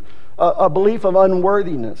believe a belief of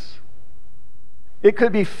unworthiness. It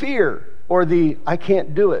could be fear or the I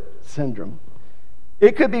can't do it syndrome.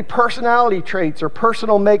 It could be personality traits or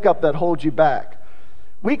personal makeup that holds you back.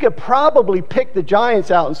 We could probably pick the giants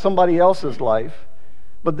out in somebody else's life,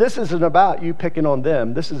 but this isn't about you picking on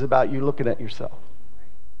them. This is about you looking at yourself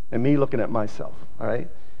and me looking at myself, all right?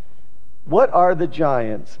 What are the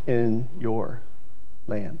giants in your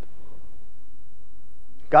land?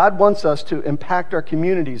 God wants us to impact our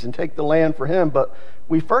communities and take the land for Him, but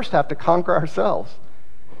we first have to conquer ourselves.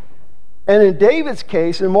 And in David's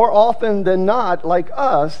case, and more often than not, like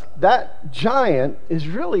us, that giant is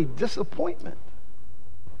really disappointment.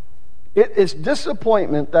 It is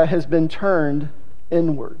disappointment that has been turned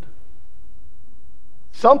inward.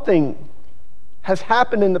 Something has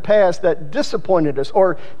happened in the past that disappointed us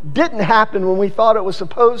or didn't happen when we thought it was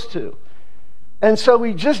supposed to. And so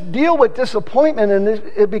we just deal with disappointment, and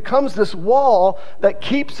it becomes this wall that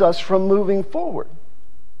keeps us from moving forward.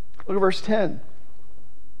 Look at verse 10.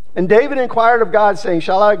 And David inquired of God, saying,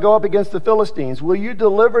 shall I go up against the Philistines? Will you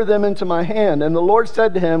deliver them into my hand? And the Lord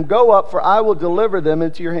said to him, go up, for I will deliver them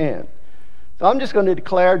into your hand. So I'm just going to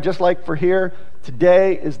declare, just like for here,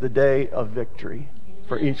 today is the day of victory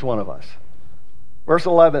for each one of us. Verse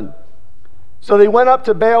 11. So they went up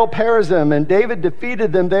to Baal Perazim, and David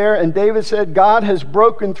defeated them there. And David said, God has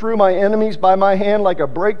broken through my enemies by my hand like a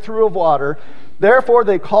breakthrough of water. Therefore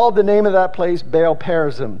they called the name of that place Baal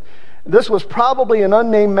Perazim. This was probably an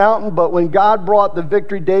unnamed mountain, but when God brought the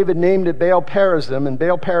victory, David named it Baal Perazim. And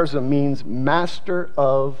Baal Perazim means master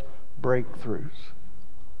of breakthroughs.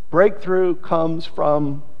 Breakthrough comes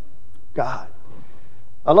from God.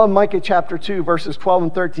 I love Micah chapter 2, verses 12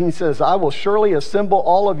 and 13 says, I will surely assemble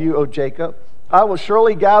all of you, O Jacob. I will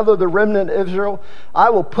surely gather the remnant of Israel. I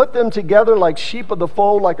will put them together like sheep of the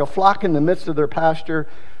fold, like a flock in the midst of their pasture.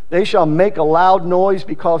 They shall make a loud noise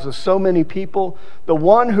because of so many people. The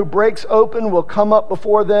one who breaks open will come up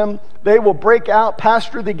before them. They will break out, pass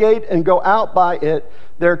through the gate, and go out by it.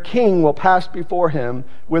 Their king will pass before him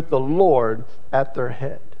with the Lord at their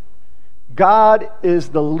head. God is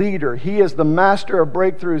the leader. He is the master of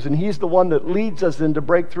breakthroughs, and He's the one that leads us into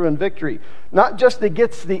breakthrough and victory. Not just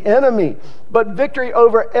against the enemy, but victory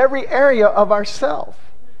over every area of ourself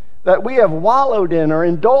that we have wallowed in or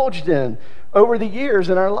indulged in over the years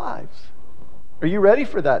in our lives. Are you ready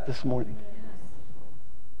for that this morning?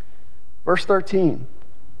 Verse 13.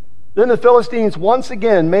 Then the Philistines once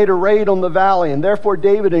again made a raid on the valley, and therefore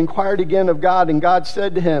David inquired again of God, and God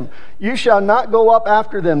said to him, you shall not go up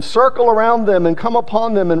after them, circle around them, and come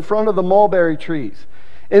upon them in front of the mulberry trees.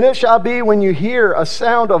 And it shall be when you hear a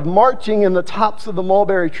sound of marching in the tops of the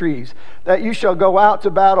mulberry trees, that you shall go out to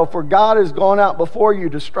battle, for God has gone out before you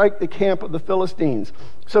to strike the camp of the Philistines.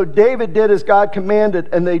 So David did as God commanded,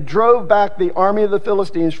 and they drove back the army of the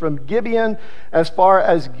Philistines from Gibeon as far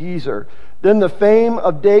as Gezer. Then the fame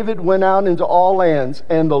of David went out into all lands,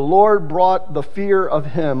 and the Lord brought the fear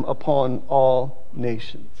of him upon all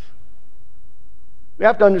nations. We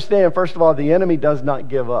have to understand, first of all, the enemy does not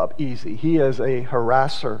give up easy. He is a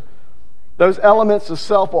harasser. Those elements of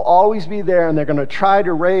self will always be there, and they're going to try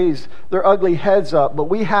to raise their ugly heads up, but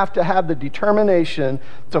we have to have the determination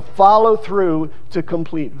to follow through to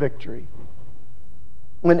complete victory.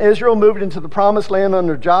 When Israel moved into the promised land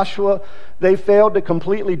under Joshua, they failed to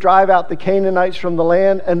completely drive out the Canaanites from the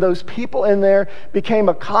land, and those people in there became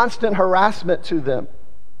a constant harassment to them.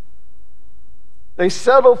 They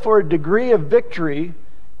settled for a degree of victory,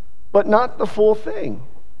 but not the full thing.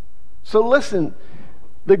 So listen,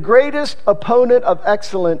 the greatest opponent of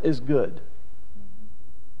excellence is good.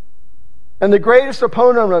 And the greatest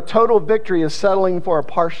opponent of a total victory is settling for a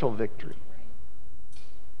partial victory.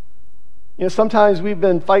 You know, sometimes we've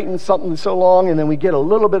been fighting something so long and then we get a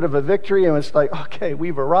little bit of a victory and it's like, okay,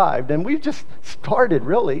 we've arrived. And we've just started,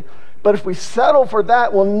 really. But if we settle for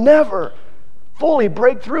that, we'll never fully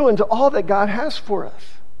break through into all that God has for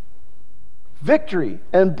us. Victory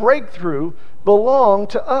and breakthrough belong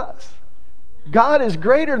to us. God is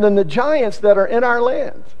greater than the giants that are in our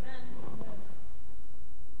land.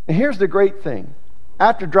 And here's the great thing.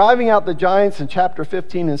 After driving out the giants in chapter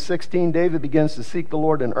 15 and 16, David begins to seek the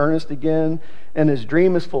Lord in earnest again, and his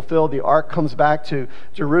dream is fulfilled. The ark comes back to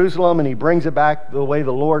Jerusalem, and he brings it back the way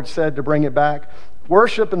the Lord said to bring it back.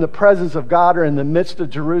 Worship and the presence of God are in the midst of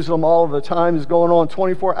Jerusalem all of the time. Is going on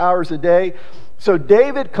 24 hours a day. So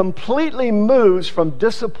David completely moves from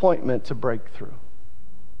disappointment to breakthrough.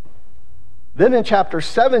 Then in chapter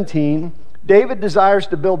 17, David desires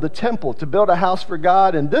to build the temple, to build a house for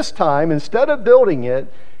God, and this time, instead of building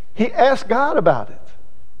it, he asks God about it.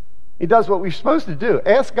 He does what we're supposed to do,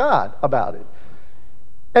 ask God about it.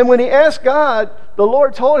 And when he asked God, the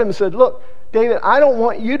Lord told him and said, look, David, I don't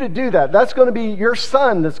want you to do that. That's going to be your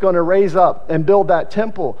son that's going to raise up and build that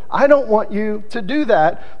temple. I don't want you to do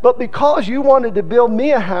that. But because you wanted to build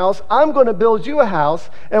me a house, I'm going to build you a house.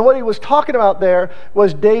 And what he was talking about there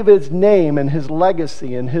was David's name and his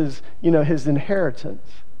legacy and his inheritance.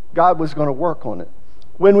 God was going to work on it.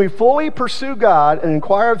 When we fully pursue God and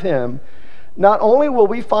inquire of him, not only will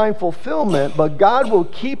we find fulfillment, but God will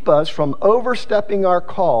keep us from overstepping our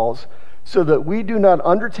calls so that we do not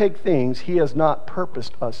undertake things he has not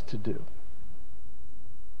purposed us to do.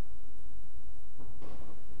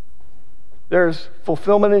 There's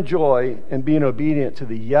fulfillment and joy in being obedient to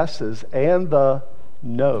the yeses and the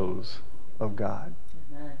nos of God.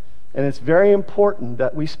 Amen. And it's very important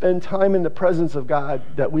that we spend time in the presence of God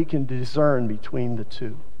that we can discern between the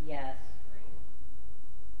two. Yes.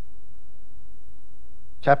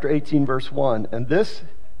 Chapter 18, verse 1.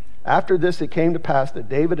 After this, it came to pass that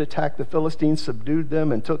David attacked the Philistines, subdued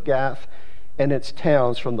them, and took Gath and its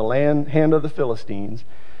towns from the hand of the Philistines.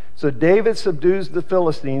 So David subdues the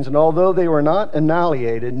Philistines, and although they were not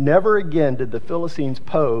annihilated, never again did the Philistines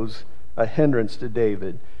pose a hindrance to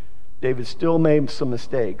David. David still made some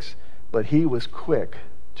mistakes, but he was quick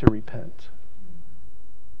to repent.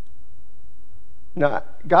 Now,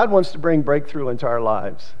 God wants to bring breakthrough into our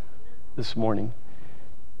lives this morning.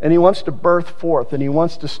 And he wants to birth forth, and he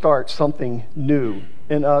wants to start something new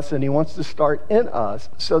in us, and he wants to start in us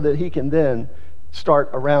so that he can then start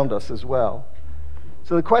around us as well.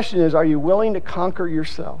 So the question is, are you willing to conquer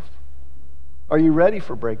yourself? Are you ready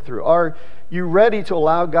for breakthrough? Are you ready to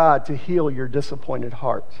allow God to heal your disappointed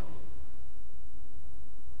heart?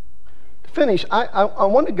 To finish, I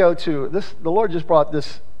want to go to this. The Lord just brought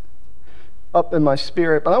this up in my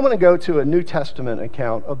spirit, but I want to go to a New Testament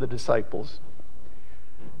account of the disciples.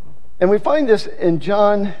 And we find this in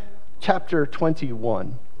John chapter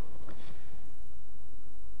 21.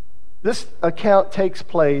 This account takes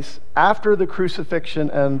place after the crucifixion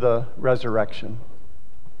and the resurrection.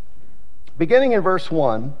 Beginning in verse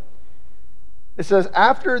 1, it says,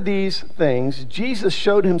 after these things, Jesus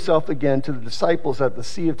showed himself again to the disciples at the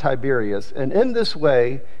Sea of Tiberias, and in this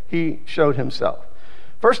way he showed himself.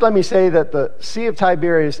 First, let me say that the Sea of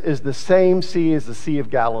Tiberias is the same sea as the Sea of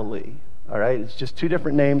Galilee. All right, it's just two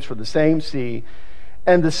different names for the same sea.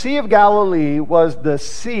 And the Sea of Galilee was the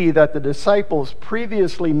sea that the disciples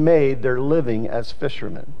previously made their living as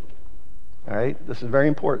fishermen. All right, this is very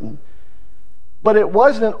important. But it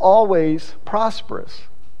wasn't always prosperous.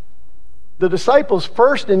 The disciples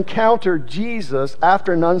first encountered Jesus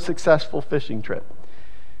after an unsuccessful fishing trip.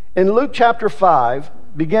 In Luke chapter 5,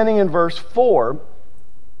 beginning in verse 4,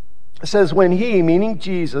 it says, when he, meaning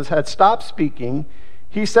Jesus, had stopped speaking,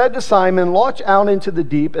 he said to Simon, launch out into the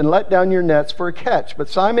deep and let down your nets for a catch. But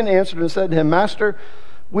Simon answered and said to him, Master,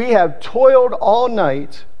 we have toiled all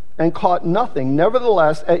night and caught nothing.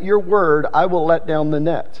 Nevertheless, at your word, I will let down the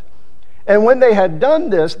net. And when they had done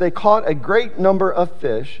this, they caught a great number of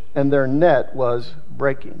fish, and their net was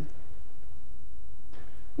breaking.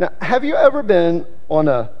 Now, have you ever been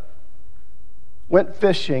went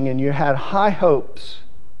fishing and you had high hopes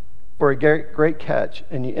for a great catch,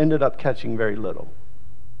 and you ended up catching very little?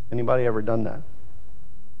 Anybody ever done that?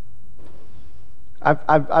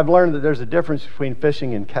 I've learned that there's a difference between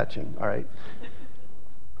fishing and catching, all right?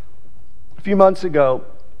 A few months ago,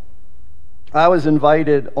 I was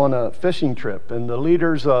invited on a fishing trip, and the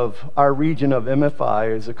leaders of our region of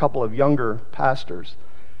MFI is a couple of younger pastors,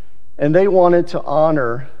 and they wanted to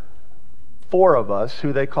honor 4 of us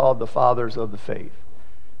who they called the fathers of the faith.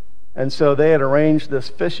 And so they had arranged this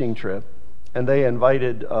fishing trip, and they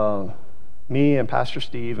invited me and Pastor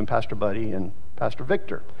Steve and Pastor Buddy and Pastor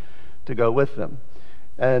Victor to go with them.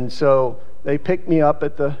 And so they picked me up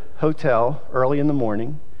at the hotel early in the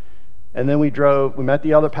morning, and then we met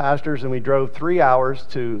the other pastors, and we drove 3 hours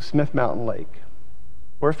to Smith Mountain Lake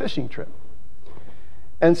for a fishing trip.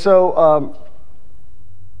 And so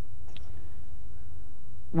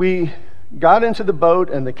we got into the boat,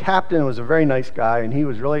 and the captain was a very nice guy, and he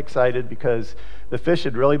was really excited because the fish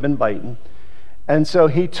had really been biting. And so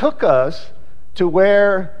he took us to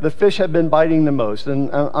where the fish had been biting the most. And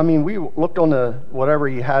I mean, we looked on whatever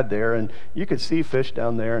he had there, and you could see fish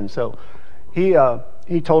down there. And so he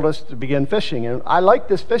told us to begin fishing. And I liked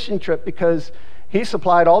this fishing trip because he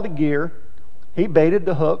supplied all the gear, he baited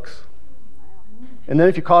the hooks, and then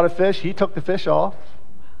if you caught a fish, he took the fish off.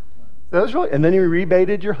 And then he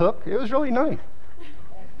rebaited your hook. It was really nice.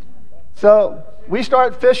 So we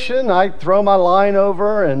start fishing. I throw my line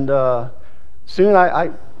over, and soon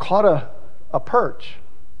I caught a perch.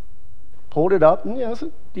 Pulled it up, and it was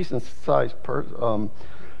a decent sized perch.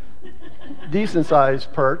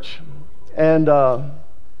 And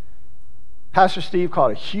Pastor Steve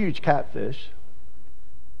caught a huge catfish.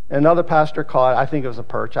 Another pastor caught, I think it was a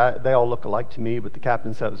perch. They all look alike to me, but the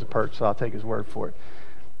captain said it was a perch, so I'll take his word for it.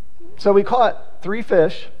 So we caught 3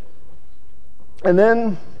 fish, and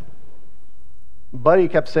then Buddy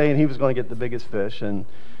kept saying he was going to get the biggest fish, and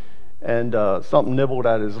something nibbled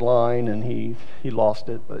at his line, and he lost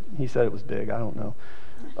it, but he said it was big. I don't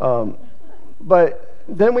know. But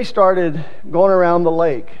then we started going around the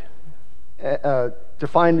lake to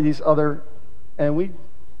find these other, and we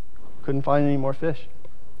couldn't find any more fish.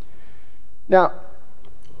 Now,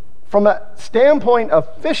 from a standpoint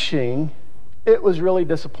of fishing, it was really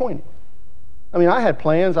disappointing. I mean, I had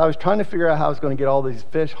plans. I was trying to figure out how I was going to get all these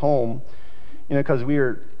fish home, because we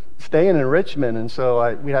were staying in Richmond, and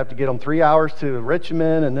so we'd have to get them 3 hours to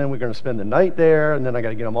Richmond, and then we're going to spend the night there, and then I got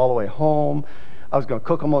to get them all the way home. I was going to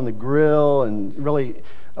cook them on the grill and really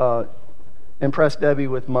impress Debbie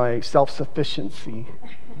with my self-sufficiency.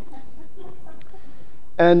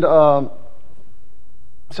 And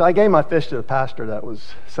so I gave my fish to the pastor that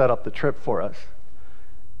was set up the trip for us.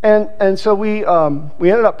 And so we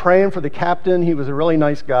ended up praying for the captain. He was a really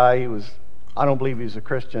nice guy. I don't believe he was a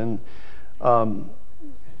Christian,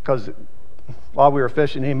 because while we were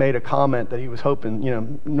fishing, he made a comment that he was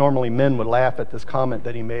hoping, normally men would laugh at this comment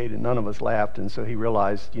that he made, and none of us laughed. And so he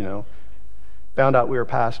realized, found out we were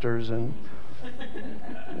pastors, and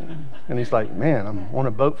he's like, man, I'm on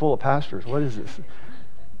a boat full of pastors. What is this?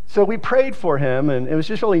 So we prayed for him, and it was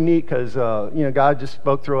just really neat because, God just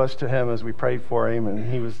spoke through us to him as we prayed for him,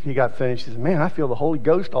 and he got finished. He said, man, I feel the Holy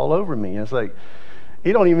Ghost all over me. And it's like,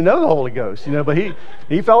 he don't even know the Holy Ghost, but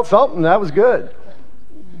he felt something. That was good.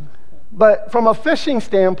 But from a fishing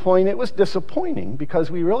standpoint, it was disappointing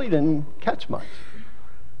because we really didn't catch much.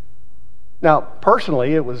 Now,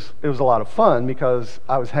 personally, it was a lot of fun because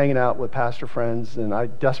I was hanging out with pastor friends, and I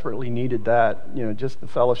desperately needed that, just the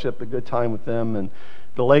fellowship, the good time with them, and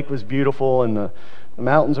the lake was beautiful, and the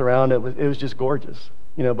mountains around it was just gorgeous.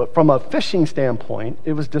 But from a fishing standpoint,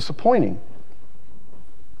 it was disappointing.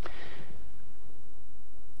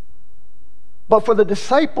 But for the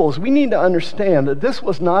disciples, we need to understand that this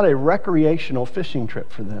was not a recreational fishing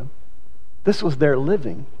trip for them. This was their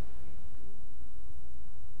living.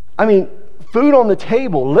 I mean, food on the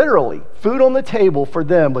table, literally, food on the table for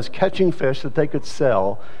them was catching fish that they could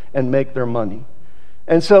sell and make their money.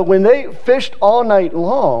 And so when they fished all night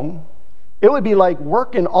long, it would be like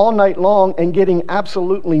working all night long and getting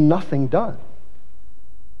absolutely nothing done.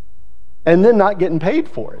 And then not getting paid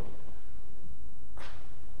for it.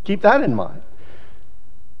 Keep that in mind.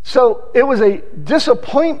 So it was a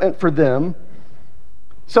disappointment for them.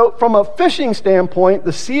 So from a fishing standpoint,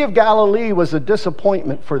 the Sea of Galilee was a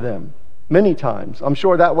disappointment for them many times. I'm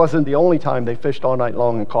sure that wasn't the only time they fished all night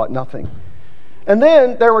long and caught nothing. And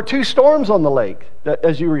then there were 2 storms on the lake,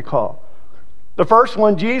 as you recall. The first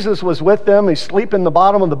one, Jesus was with them. He's sleeping in the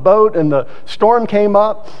bottom of the boat, and the storm came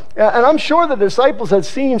up. And I'm sure the disciples had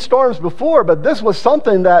seen storms before, but this was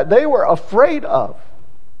something that they were afraid of.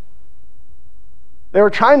 They were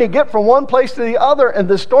trying to get from one place to the other, and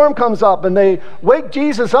the storm comes up, and they wake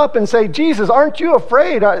Jesus up and say, Jesus, aren't you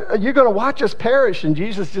afraid? You're going to watch us perish. And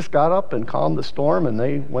Jesus just got up and calmed the storm, and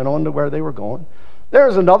they went on to where they were going. There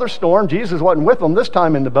was another storm. Jesus wasn't with them this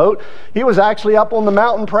time in the boat. He was actually up on the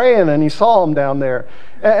mountain praying, and he saw them down there.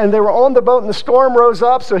 And they were on the boat, and the storm rose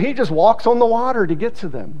up, so he just walks on the water to get to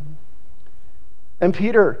them. And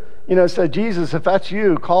Peter, said, Jesus, if that's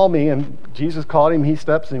you, call me. And Jesus called him. He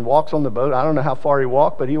steps and he walks on the boat. I don't know how far he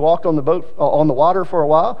walked, but he walked on the boat, on the water for a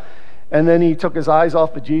while. And then he took his eyes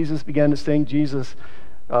off of Jesus, began to sing. Jesus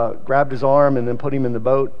grabbed his arm and then put him in the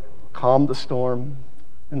boat, calmed the storm,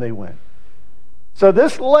 and they went. So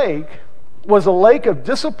this lake was a lake of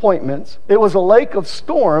disappointments. It was a lake of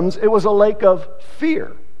storms. It was a lake of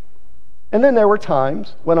fear. And then there were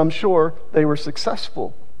times when I'm sure they were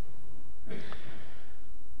successful.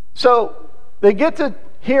 So they get to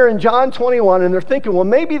here in John 21, and they're thinking, well,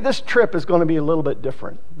 maybe this trip is going to be a little bit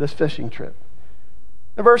different, this fishing trip.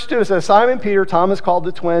 In verse 2, it says, Simon Peter, Thomas called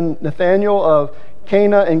the twin, Nathanael of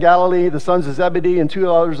Cana in Galilee, the sons of Zebedee, and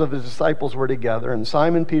 2 others of his disciples were together. And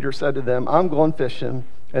Simon Peter said to them, I'm going fishing.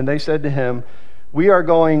 And they said to him, we are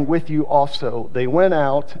going with you also. They went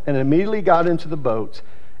out and immediately got into the boat,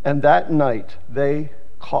 and that night they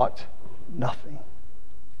caught nothing.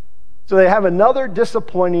 So they have another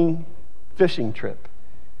disappointing fishing trip.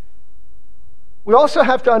 We also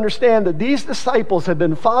have to understand that these disciples had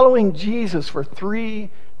been following Jesus for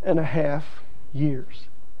 3.5 years.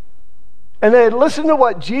 And they had listened to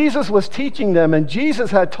what Jesus was teaching them, and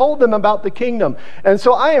Jesus had told them about the kingdom. And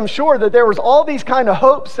so I am sure that there was all these kind of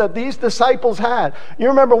hopes that these disciples had. You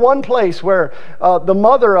remember one place where the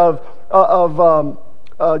mother of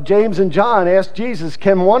James and John asked Jesus,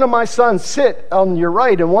 can one of my sons sit on your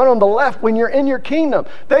right and one on the left when you're in your kingdom?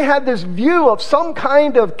 They had this view of some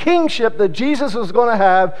kind of kingship that Jesus was going to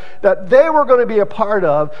have, that they were going to be a part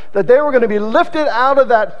of, that they were going to be lifted out of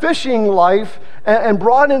that fishing life and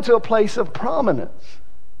brought into a place of prominence.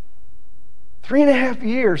 3.5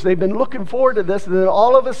 years, they've been looking forward to this, and then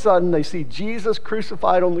all of a sudden they see Jesus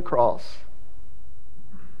crucified on the cross.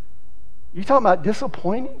 You talking about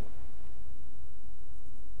disappointing?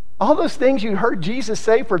 All those things you heard Jesus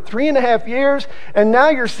say for 3.5 years, and now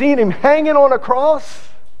you're seeing him hanging on a cross.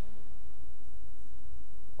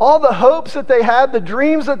 All the hopes that they had, the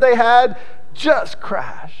dreams that they had, just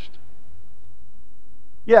crashed.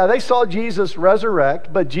 Yeah, they saw Jesus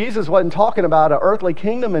resurrect, but Jesus wasn't talking about an earthly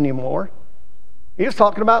kingdom anymore. He was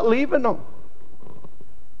talking about leaving them.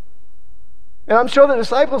 And I'm sure the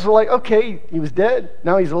disciples were like, okay, he was dead,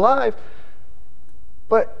 now he's alive.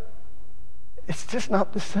 But it's just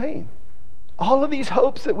not the same. All of these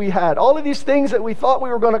hopes that we had, all of these things that we thought we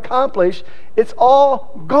were going to accomplish, it's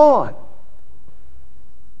all gone.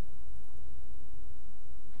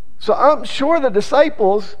 So I'm sure the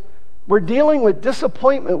disciples were dealing with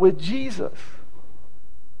disappointment with Jesus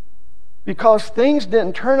because things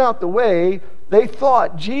didn't turn out the way they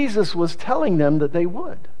thought Jesus was telling them that they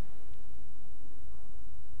would.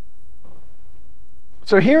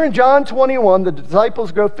 So here in John 21, the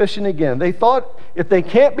disciples go fishing again. They thought if they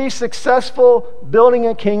can't be successful building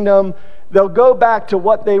a kingdom, they'll go back to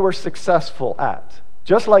what they were successful at.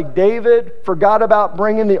 Just like David forgot about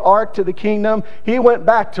bringing the ark to the kingdom, he went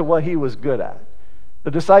back to what he was good at.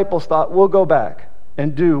 The disciples thought, we'll go back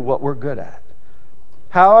and do what we're good at.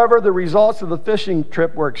 However, the results of the fishing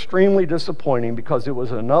trip were extremely disappointing because it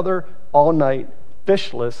was another all-night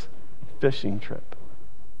fishless fishing trip.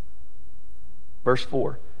 Verse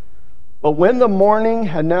 4, but when the morning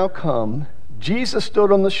had now come, Jesus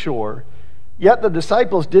stood on the shore, yet the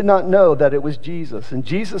disciples did not know that it was Jesus. And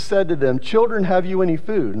Jesus said to them, children, have you any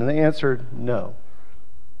food? And they answered, no.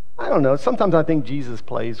 I don't know. Sometimes I think Jesus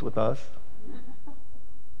plays with us.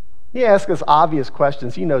 He asks us obvious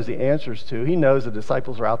questions he knows the answers to. He knows the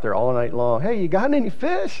disciples are out there all night long. Hey, you got any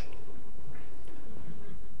fish?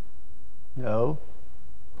 No.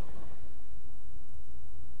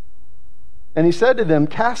 And he said to them,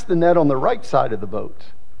 cast the net on the right side of the boat,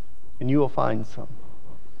 and you will find some.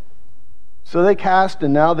 So they cast,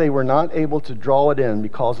 and now they were not able to draw it in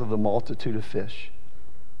because of the multitude of fish.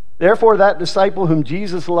 Therefore that disciple whom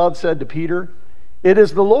Jesus loved said to Peter, it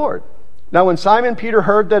is the Lord. Now when Simon Peter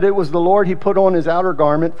heard that it was the Lord, he put on his outer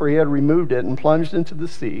garment, for he had removed it, and plunged into the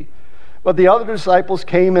sea. But the other disciples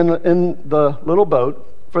came in the little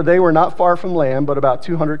boat, for they were not far from land, but about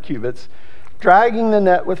 200 cubits, dragging the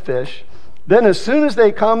net with fish. Then as soon as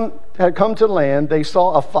they had come to land, they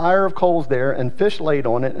saw a fire of coals there, and fish laid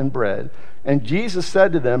on it, and bread. And Jesus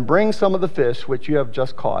said to them, bring some of the fish which you have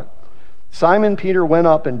just caught. Simon Peter went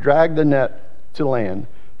up and dragged the net to land,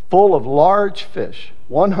 full of large fish,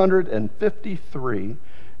 153.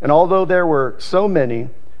 And although there were so many,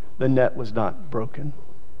 the net was not broken.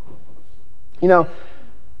 You know,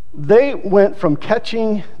 they went from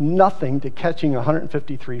catching nothing to catching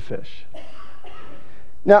 153 fish.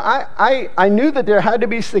 Now, I knew that there had to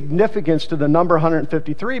be significance to the number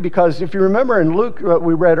 153 because if you remember in Luke, what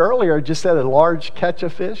we read earlier, it just said a large catch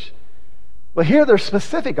of fish. But here they're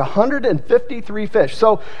specific, 153 fish.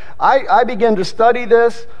 So I began to study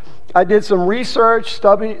this. I did some research,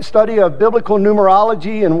 study of biblical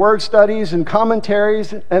numerology and word studies and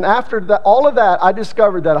commentaries. And after that, all of that, I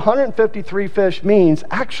discovered that 153 fish means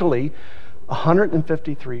actually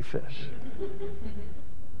 153 fish.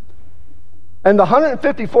 And the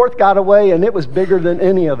 154th got away, and it was bigger than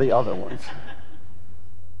any of the other ones.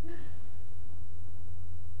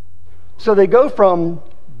 So they go from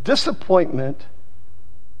disappointment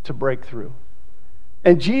to breakthrough.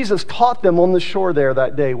 And Jesus taught them on the shore there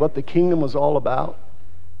that day what the kingdom was all about.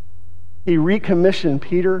 He recommissioned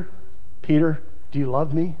Peter. Peter, do you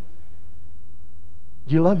love me?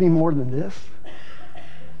 Do you love me more than this?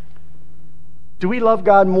 Do we love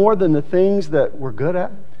God more than the things that we're good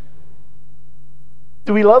at?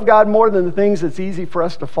 Do we love God more than the things that's easy for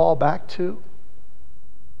us to fall back to?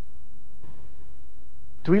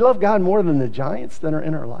 Do we love God more than the giants that are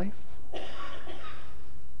in our life?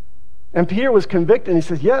 And Peter was convicted, and he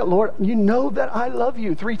says, yeah, Lord, you know that I love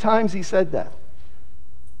you. 3 times he said that.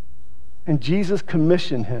 And Jesus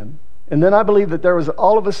commissioned him. And then I believe that there was,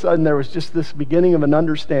 all of a sudden, there was just this beginning of an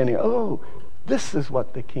understanding. Oh, this is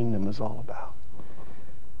what the kingdom is all about.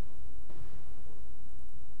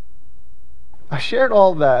 I shared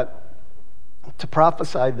all that to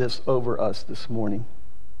prophesy this over us this morning.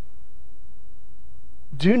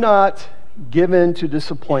 Do not give in to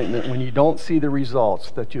disappointment when you don't see the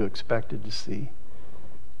results that you expected to see.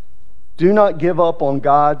 Do not give up on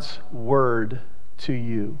God's word to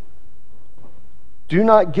you. Do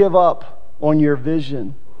not give up on your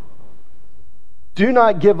vision. Do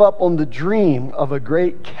not give up on the dream of a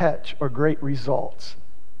great catch or great results.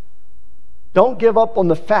 Don't give up on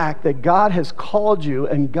the fact that God has called you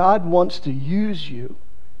and God wants to use you.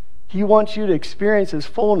 He wants you to experience His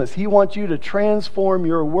fullness. He wants you to transform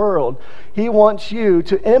your world. He wants you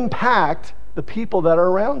to impact the people that are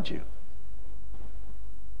around you.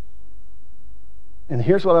 And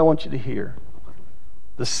here's what I want you to hear.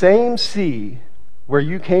 The same sea where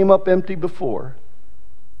you came up empty before,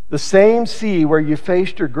 the same sea where you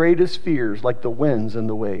faced your greatest fears like the winds and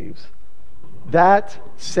the waves, that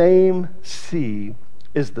same sea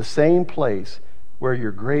is the same place where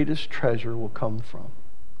your greatest treasure will come from.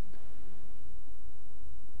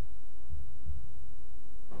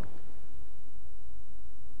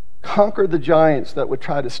 Conquer the giants that would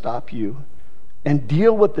try to stop you and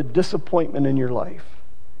deal with the disappointment in your life.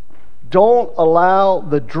 Don't allow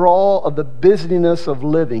the draw of the busyness of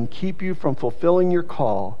living keep you from fulfilling your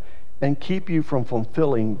call and keep you from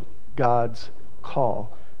fulfilling God's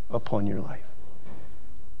call upon your life.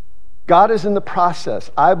 God is in the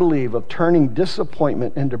process, I believe, of turning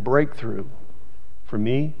disappointment into breakthrough for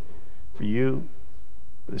me, for you,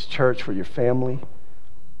 for this church, for your family.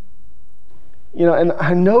 You know, and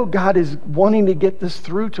I know God is wanting to get this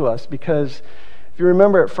through to us because if you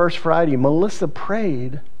remember at First Friday, Melissa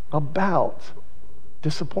prayed about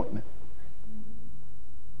disappointment.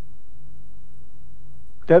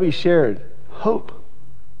 Debbie shared hope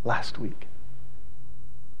last week.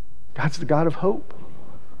 God's the God of hope.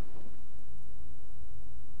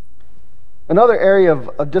 Another area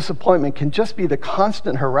of disappointment can just be the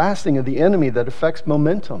constant harassing of the enemy that affects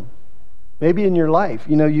momentum. Maybe in your life.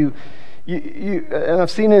 You know, you and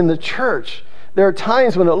I've seen it in the church. There are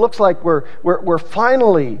times when it looks like we're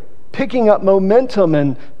finally picking up momentum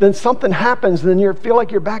and then something happens and then you feel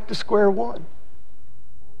like you're back to square one.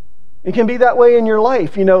 It can be that way in your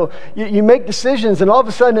life. You know, you make decisions and all of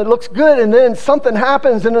a sudden it looks good and then something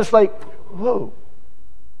happens and it's like, whoa.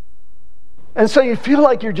 And so you feel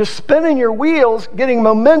like you're just spinning your wheels, getting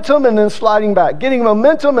momentum and then sliding back, getting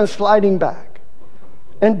momentum and sliding back.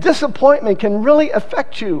 And disappointment can really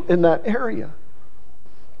affect you in that area.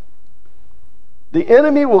 The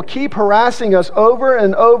enemy will keep harassing us over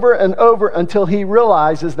and over and over until he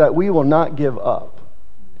realizes that we will not give up.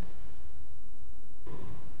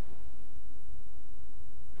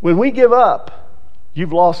 When we give up,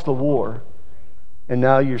 you've lost the war, and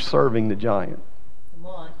now you're serving the giant. Come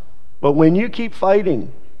on. But when you keep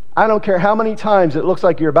fighting, I don't care how many times it looks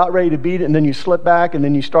like you're about ready to beat it, and then you slip back, and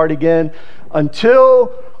then you start again.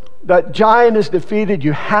 Until that giant is defeated,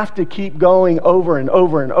 you have to keep going over and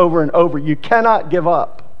over and over and over. You cannot give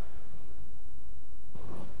up.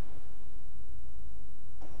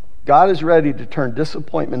 God is ready to turn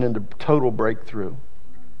disappointment into total breakthrough.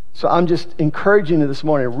 So I'm just encouraging you this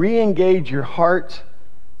morning, re-engage your heart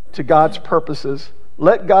to God's purposes.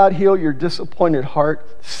 Let God heal your disappointed heart.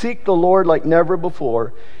 Seek the Lord like never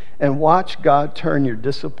before. and watch God turn your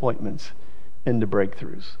disappointments into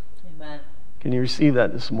breakthroughs. Amen. Can you receive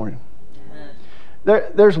that this morning?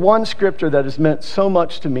 There's one scripture that has meant so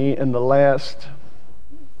much to me in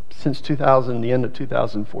since the end of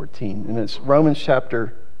 2014, and it's Romans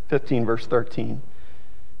chapter 15, verse 13.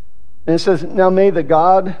 And it says, "Now may the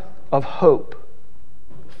God of hope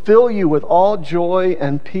fill you with all joy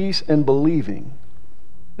and peace in believing,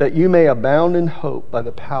 that you may abound in hope by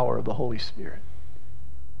the power of the Holy Spirit."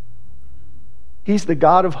 He's the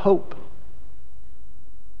God of hope.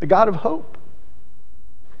 The God of hope.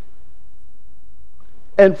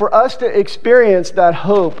 And for us to experience that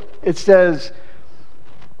hope, it says,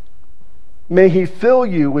 may He fill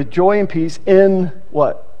you with joy and peace in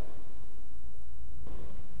what?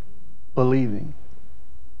 Believing.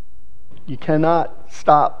 You cannot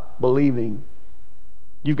stop believing.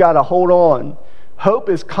 You've got to hold on. Hope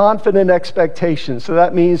is confident expectation. So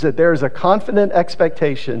that means that there is a confident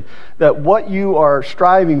expectation that what you are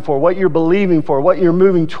striving for, what you're believing for, what you're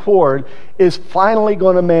moving toward is finally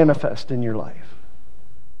going to manifest in your life.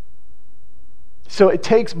 So it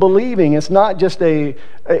takes believing. It's not just a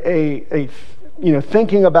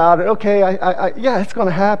thinking about it. Okay, yeah, it's going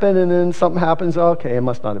to happen, and then something happens. Okay, it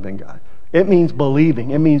must not have been God. It means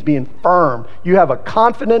believing. It means being firm. You have a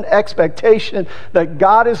confident expectation that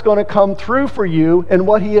God is going to come through for you and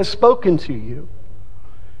what He has spoken to you.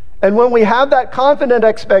 And when we have that confident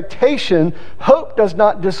expectation, hope does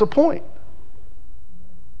not disappoint.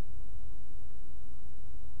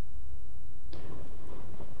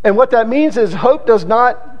 And what that means is hope does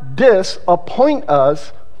not disappoint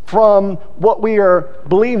us from what we are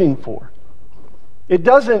believing for. It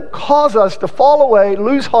doesn't cause us to fall away,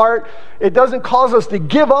 lose heart. It doesn't cause us to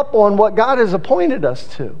give up on what God has appointed us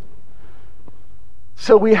to.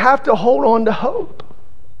 So we have to hold on to hope.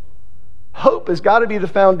 Hope has got to be the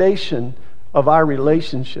foundation of our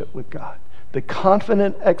relationship with God. The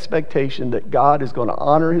confident expectation that God is going to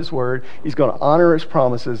honor His word, He's going to honor His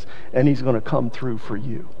promises, and He's going to come through for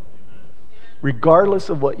you. Regardless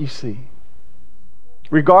of what you see.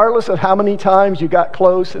 Regardless of how many times you got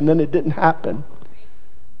close and then it didn't happen.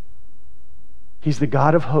 He's the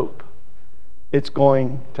God of hope. It's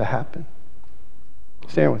going to happen.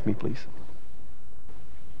 Stand with me, please.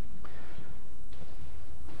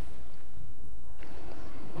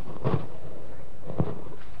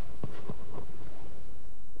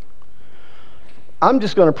 I'm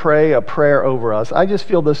just going to pray a prayer over us. I just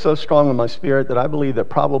feel this so strong in my spirit that I believe that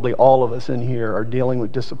probably all of us in here are dealing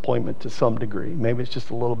with disappointment to some degree. Maybe it's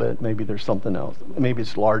just a little bit. Maybe there's something else. Maybe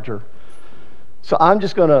it's larger. So I'm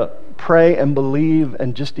just going to pray and believe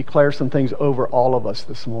and just declare some things over all of us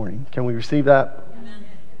this morning. Can we receive that? Amen.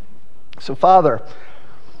 So Father,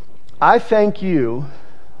 I thank You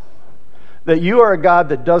that You are a God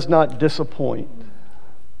that does not disappoint.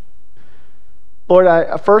 Lord,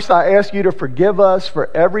 first I ask You to forgive us for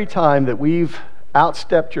every time that we've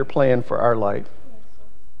outstepped Your plan for our life.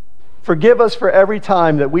 Forgive us for every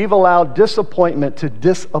time that we've allowed disappointment to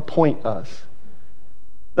disappoint us.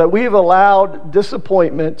 That we've allowed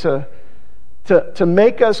disappointment to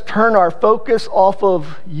make us turn our focus off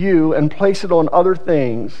of You and place it on other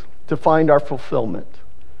things to find our fulfillment.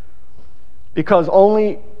 Because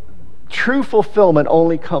true fulfillment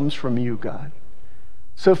only comes from You, God.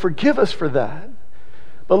 So forgive us for that.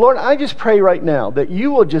 But Lord, I just pray right now that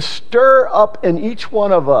You will just stir up in each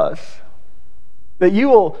one of us, that You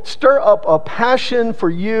will stir up a passion for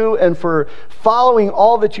You and for following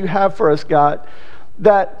all that You have for us, God,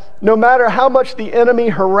 that no matter how much the enemy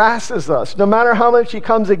harasses us, no matter how much he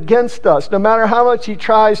comes against us, no matter how much he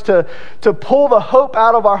tries to pull the hope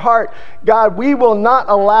out of our heart, God, we will not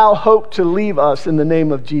allow hope to leave us in the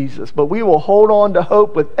name of Jesus, but we will hold on to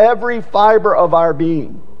hope with every fiber of our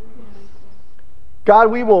being.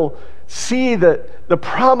 God, we will see that the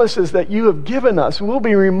promises that You have given us, we'll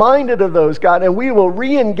be reminded of those, God, and we will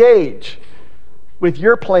re-engage with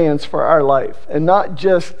Your plans for our life and not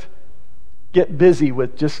just get busy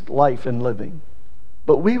with just life and living.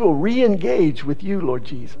 But we will re-engage with You, Lord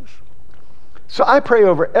Jesus. So I pray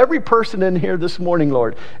over every person in here this morning,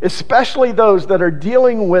 Lord, especially those that are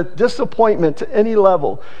dealing with disappointment to any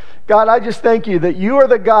level. God, I just thank You that You are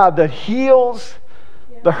the God that heals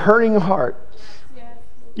the hurting heart.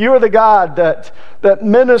 You are the God that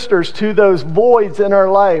ministers to those voids in our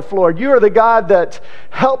life, Lord. You are the God that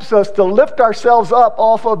helps us to lift ourselves up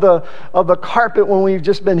off of the carpet when we've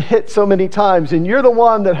just been hit so many times. And You're the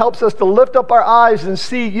one that helps us to lift up our eyes and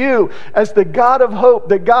see You as the God of hope,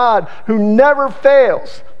 the God who never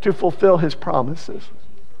fails to fulfill His promises.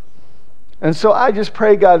 And so I just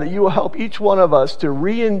pray, God, that You will help each one of us to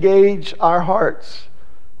re-engage our hearts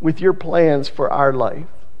with Your plans for our life.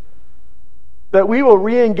 that we will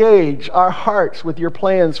re-engage our hearts with your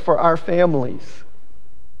plans for our families.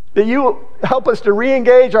 That you will help us to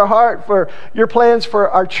re-engage our heart for your plans for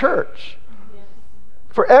our church.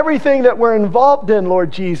 For everything that we're involved in,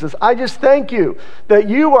 Lord Jesus, I just thank you that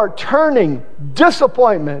you are turning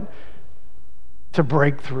disappointment to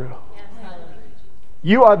breakthrough.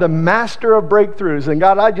 You are the master of breakthroughs. And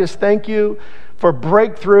God, I just thank you for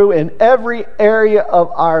breakthrough in every area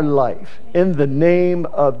of our life. In the name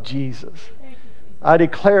of Jesus. I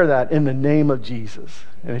declare that in the name of Jesus.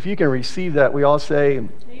 And if you can receive that, we all say,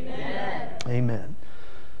 Amen. Amen.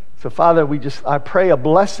 So Father, I pray a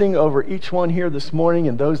blessing over each one here this morning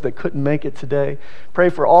and those that couldn't make it today. Pray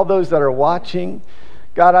for all those that are watching.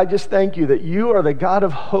 God, I just thank you that you are the God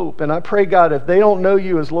of hope. And I pray, God, if they don't know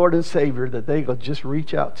you as Lord and Savior, that they will just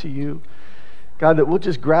reach out to you. God, that we'll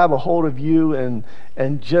just grab a hold of you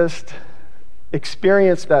and just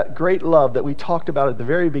experience that great love that we talked about at the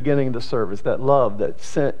very beginning of the service, that love that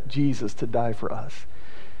sent Jesus to die for us.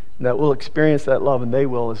 And that we'll experience that love, and they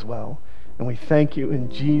will as well. And we thank you in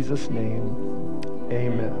Jesus' name.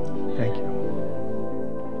 Amen. Thank you.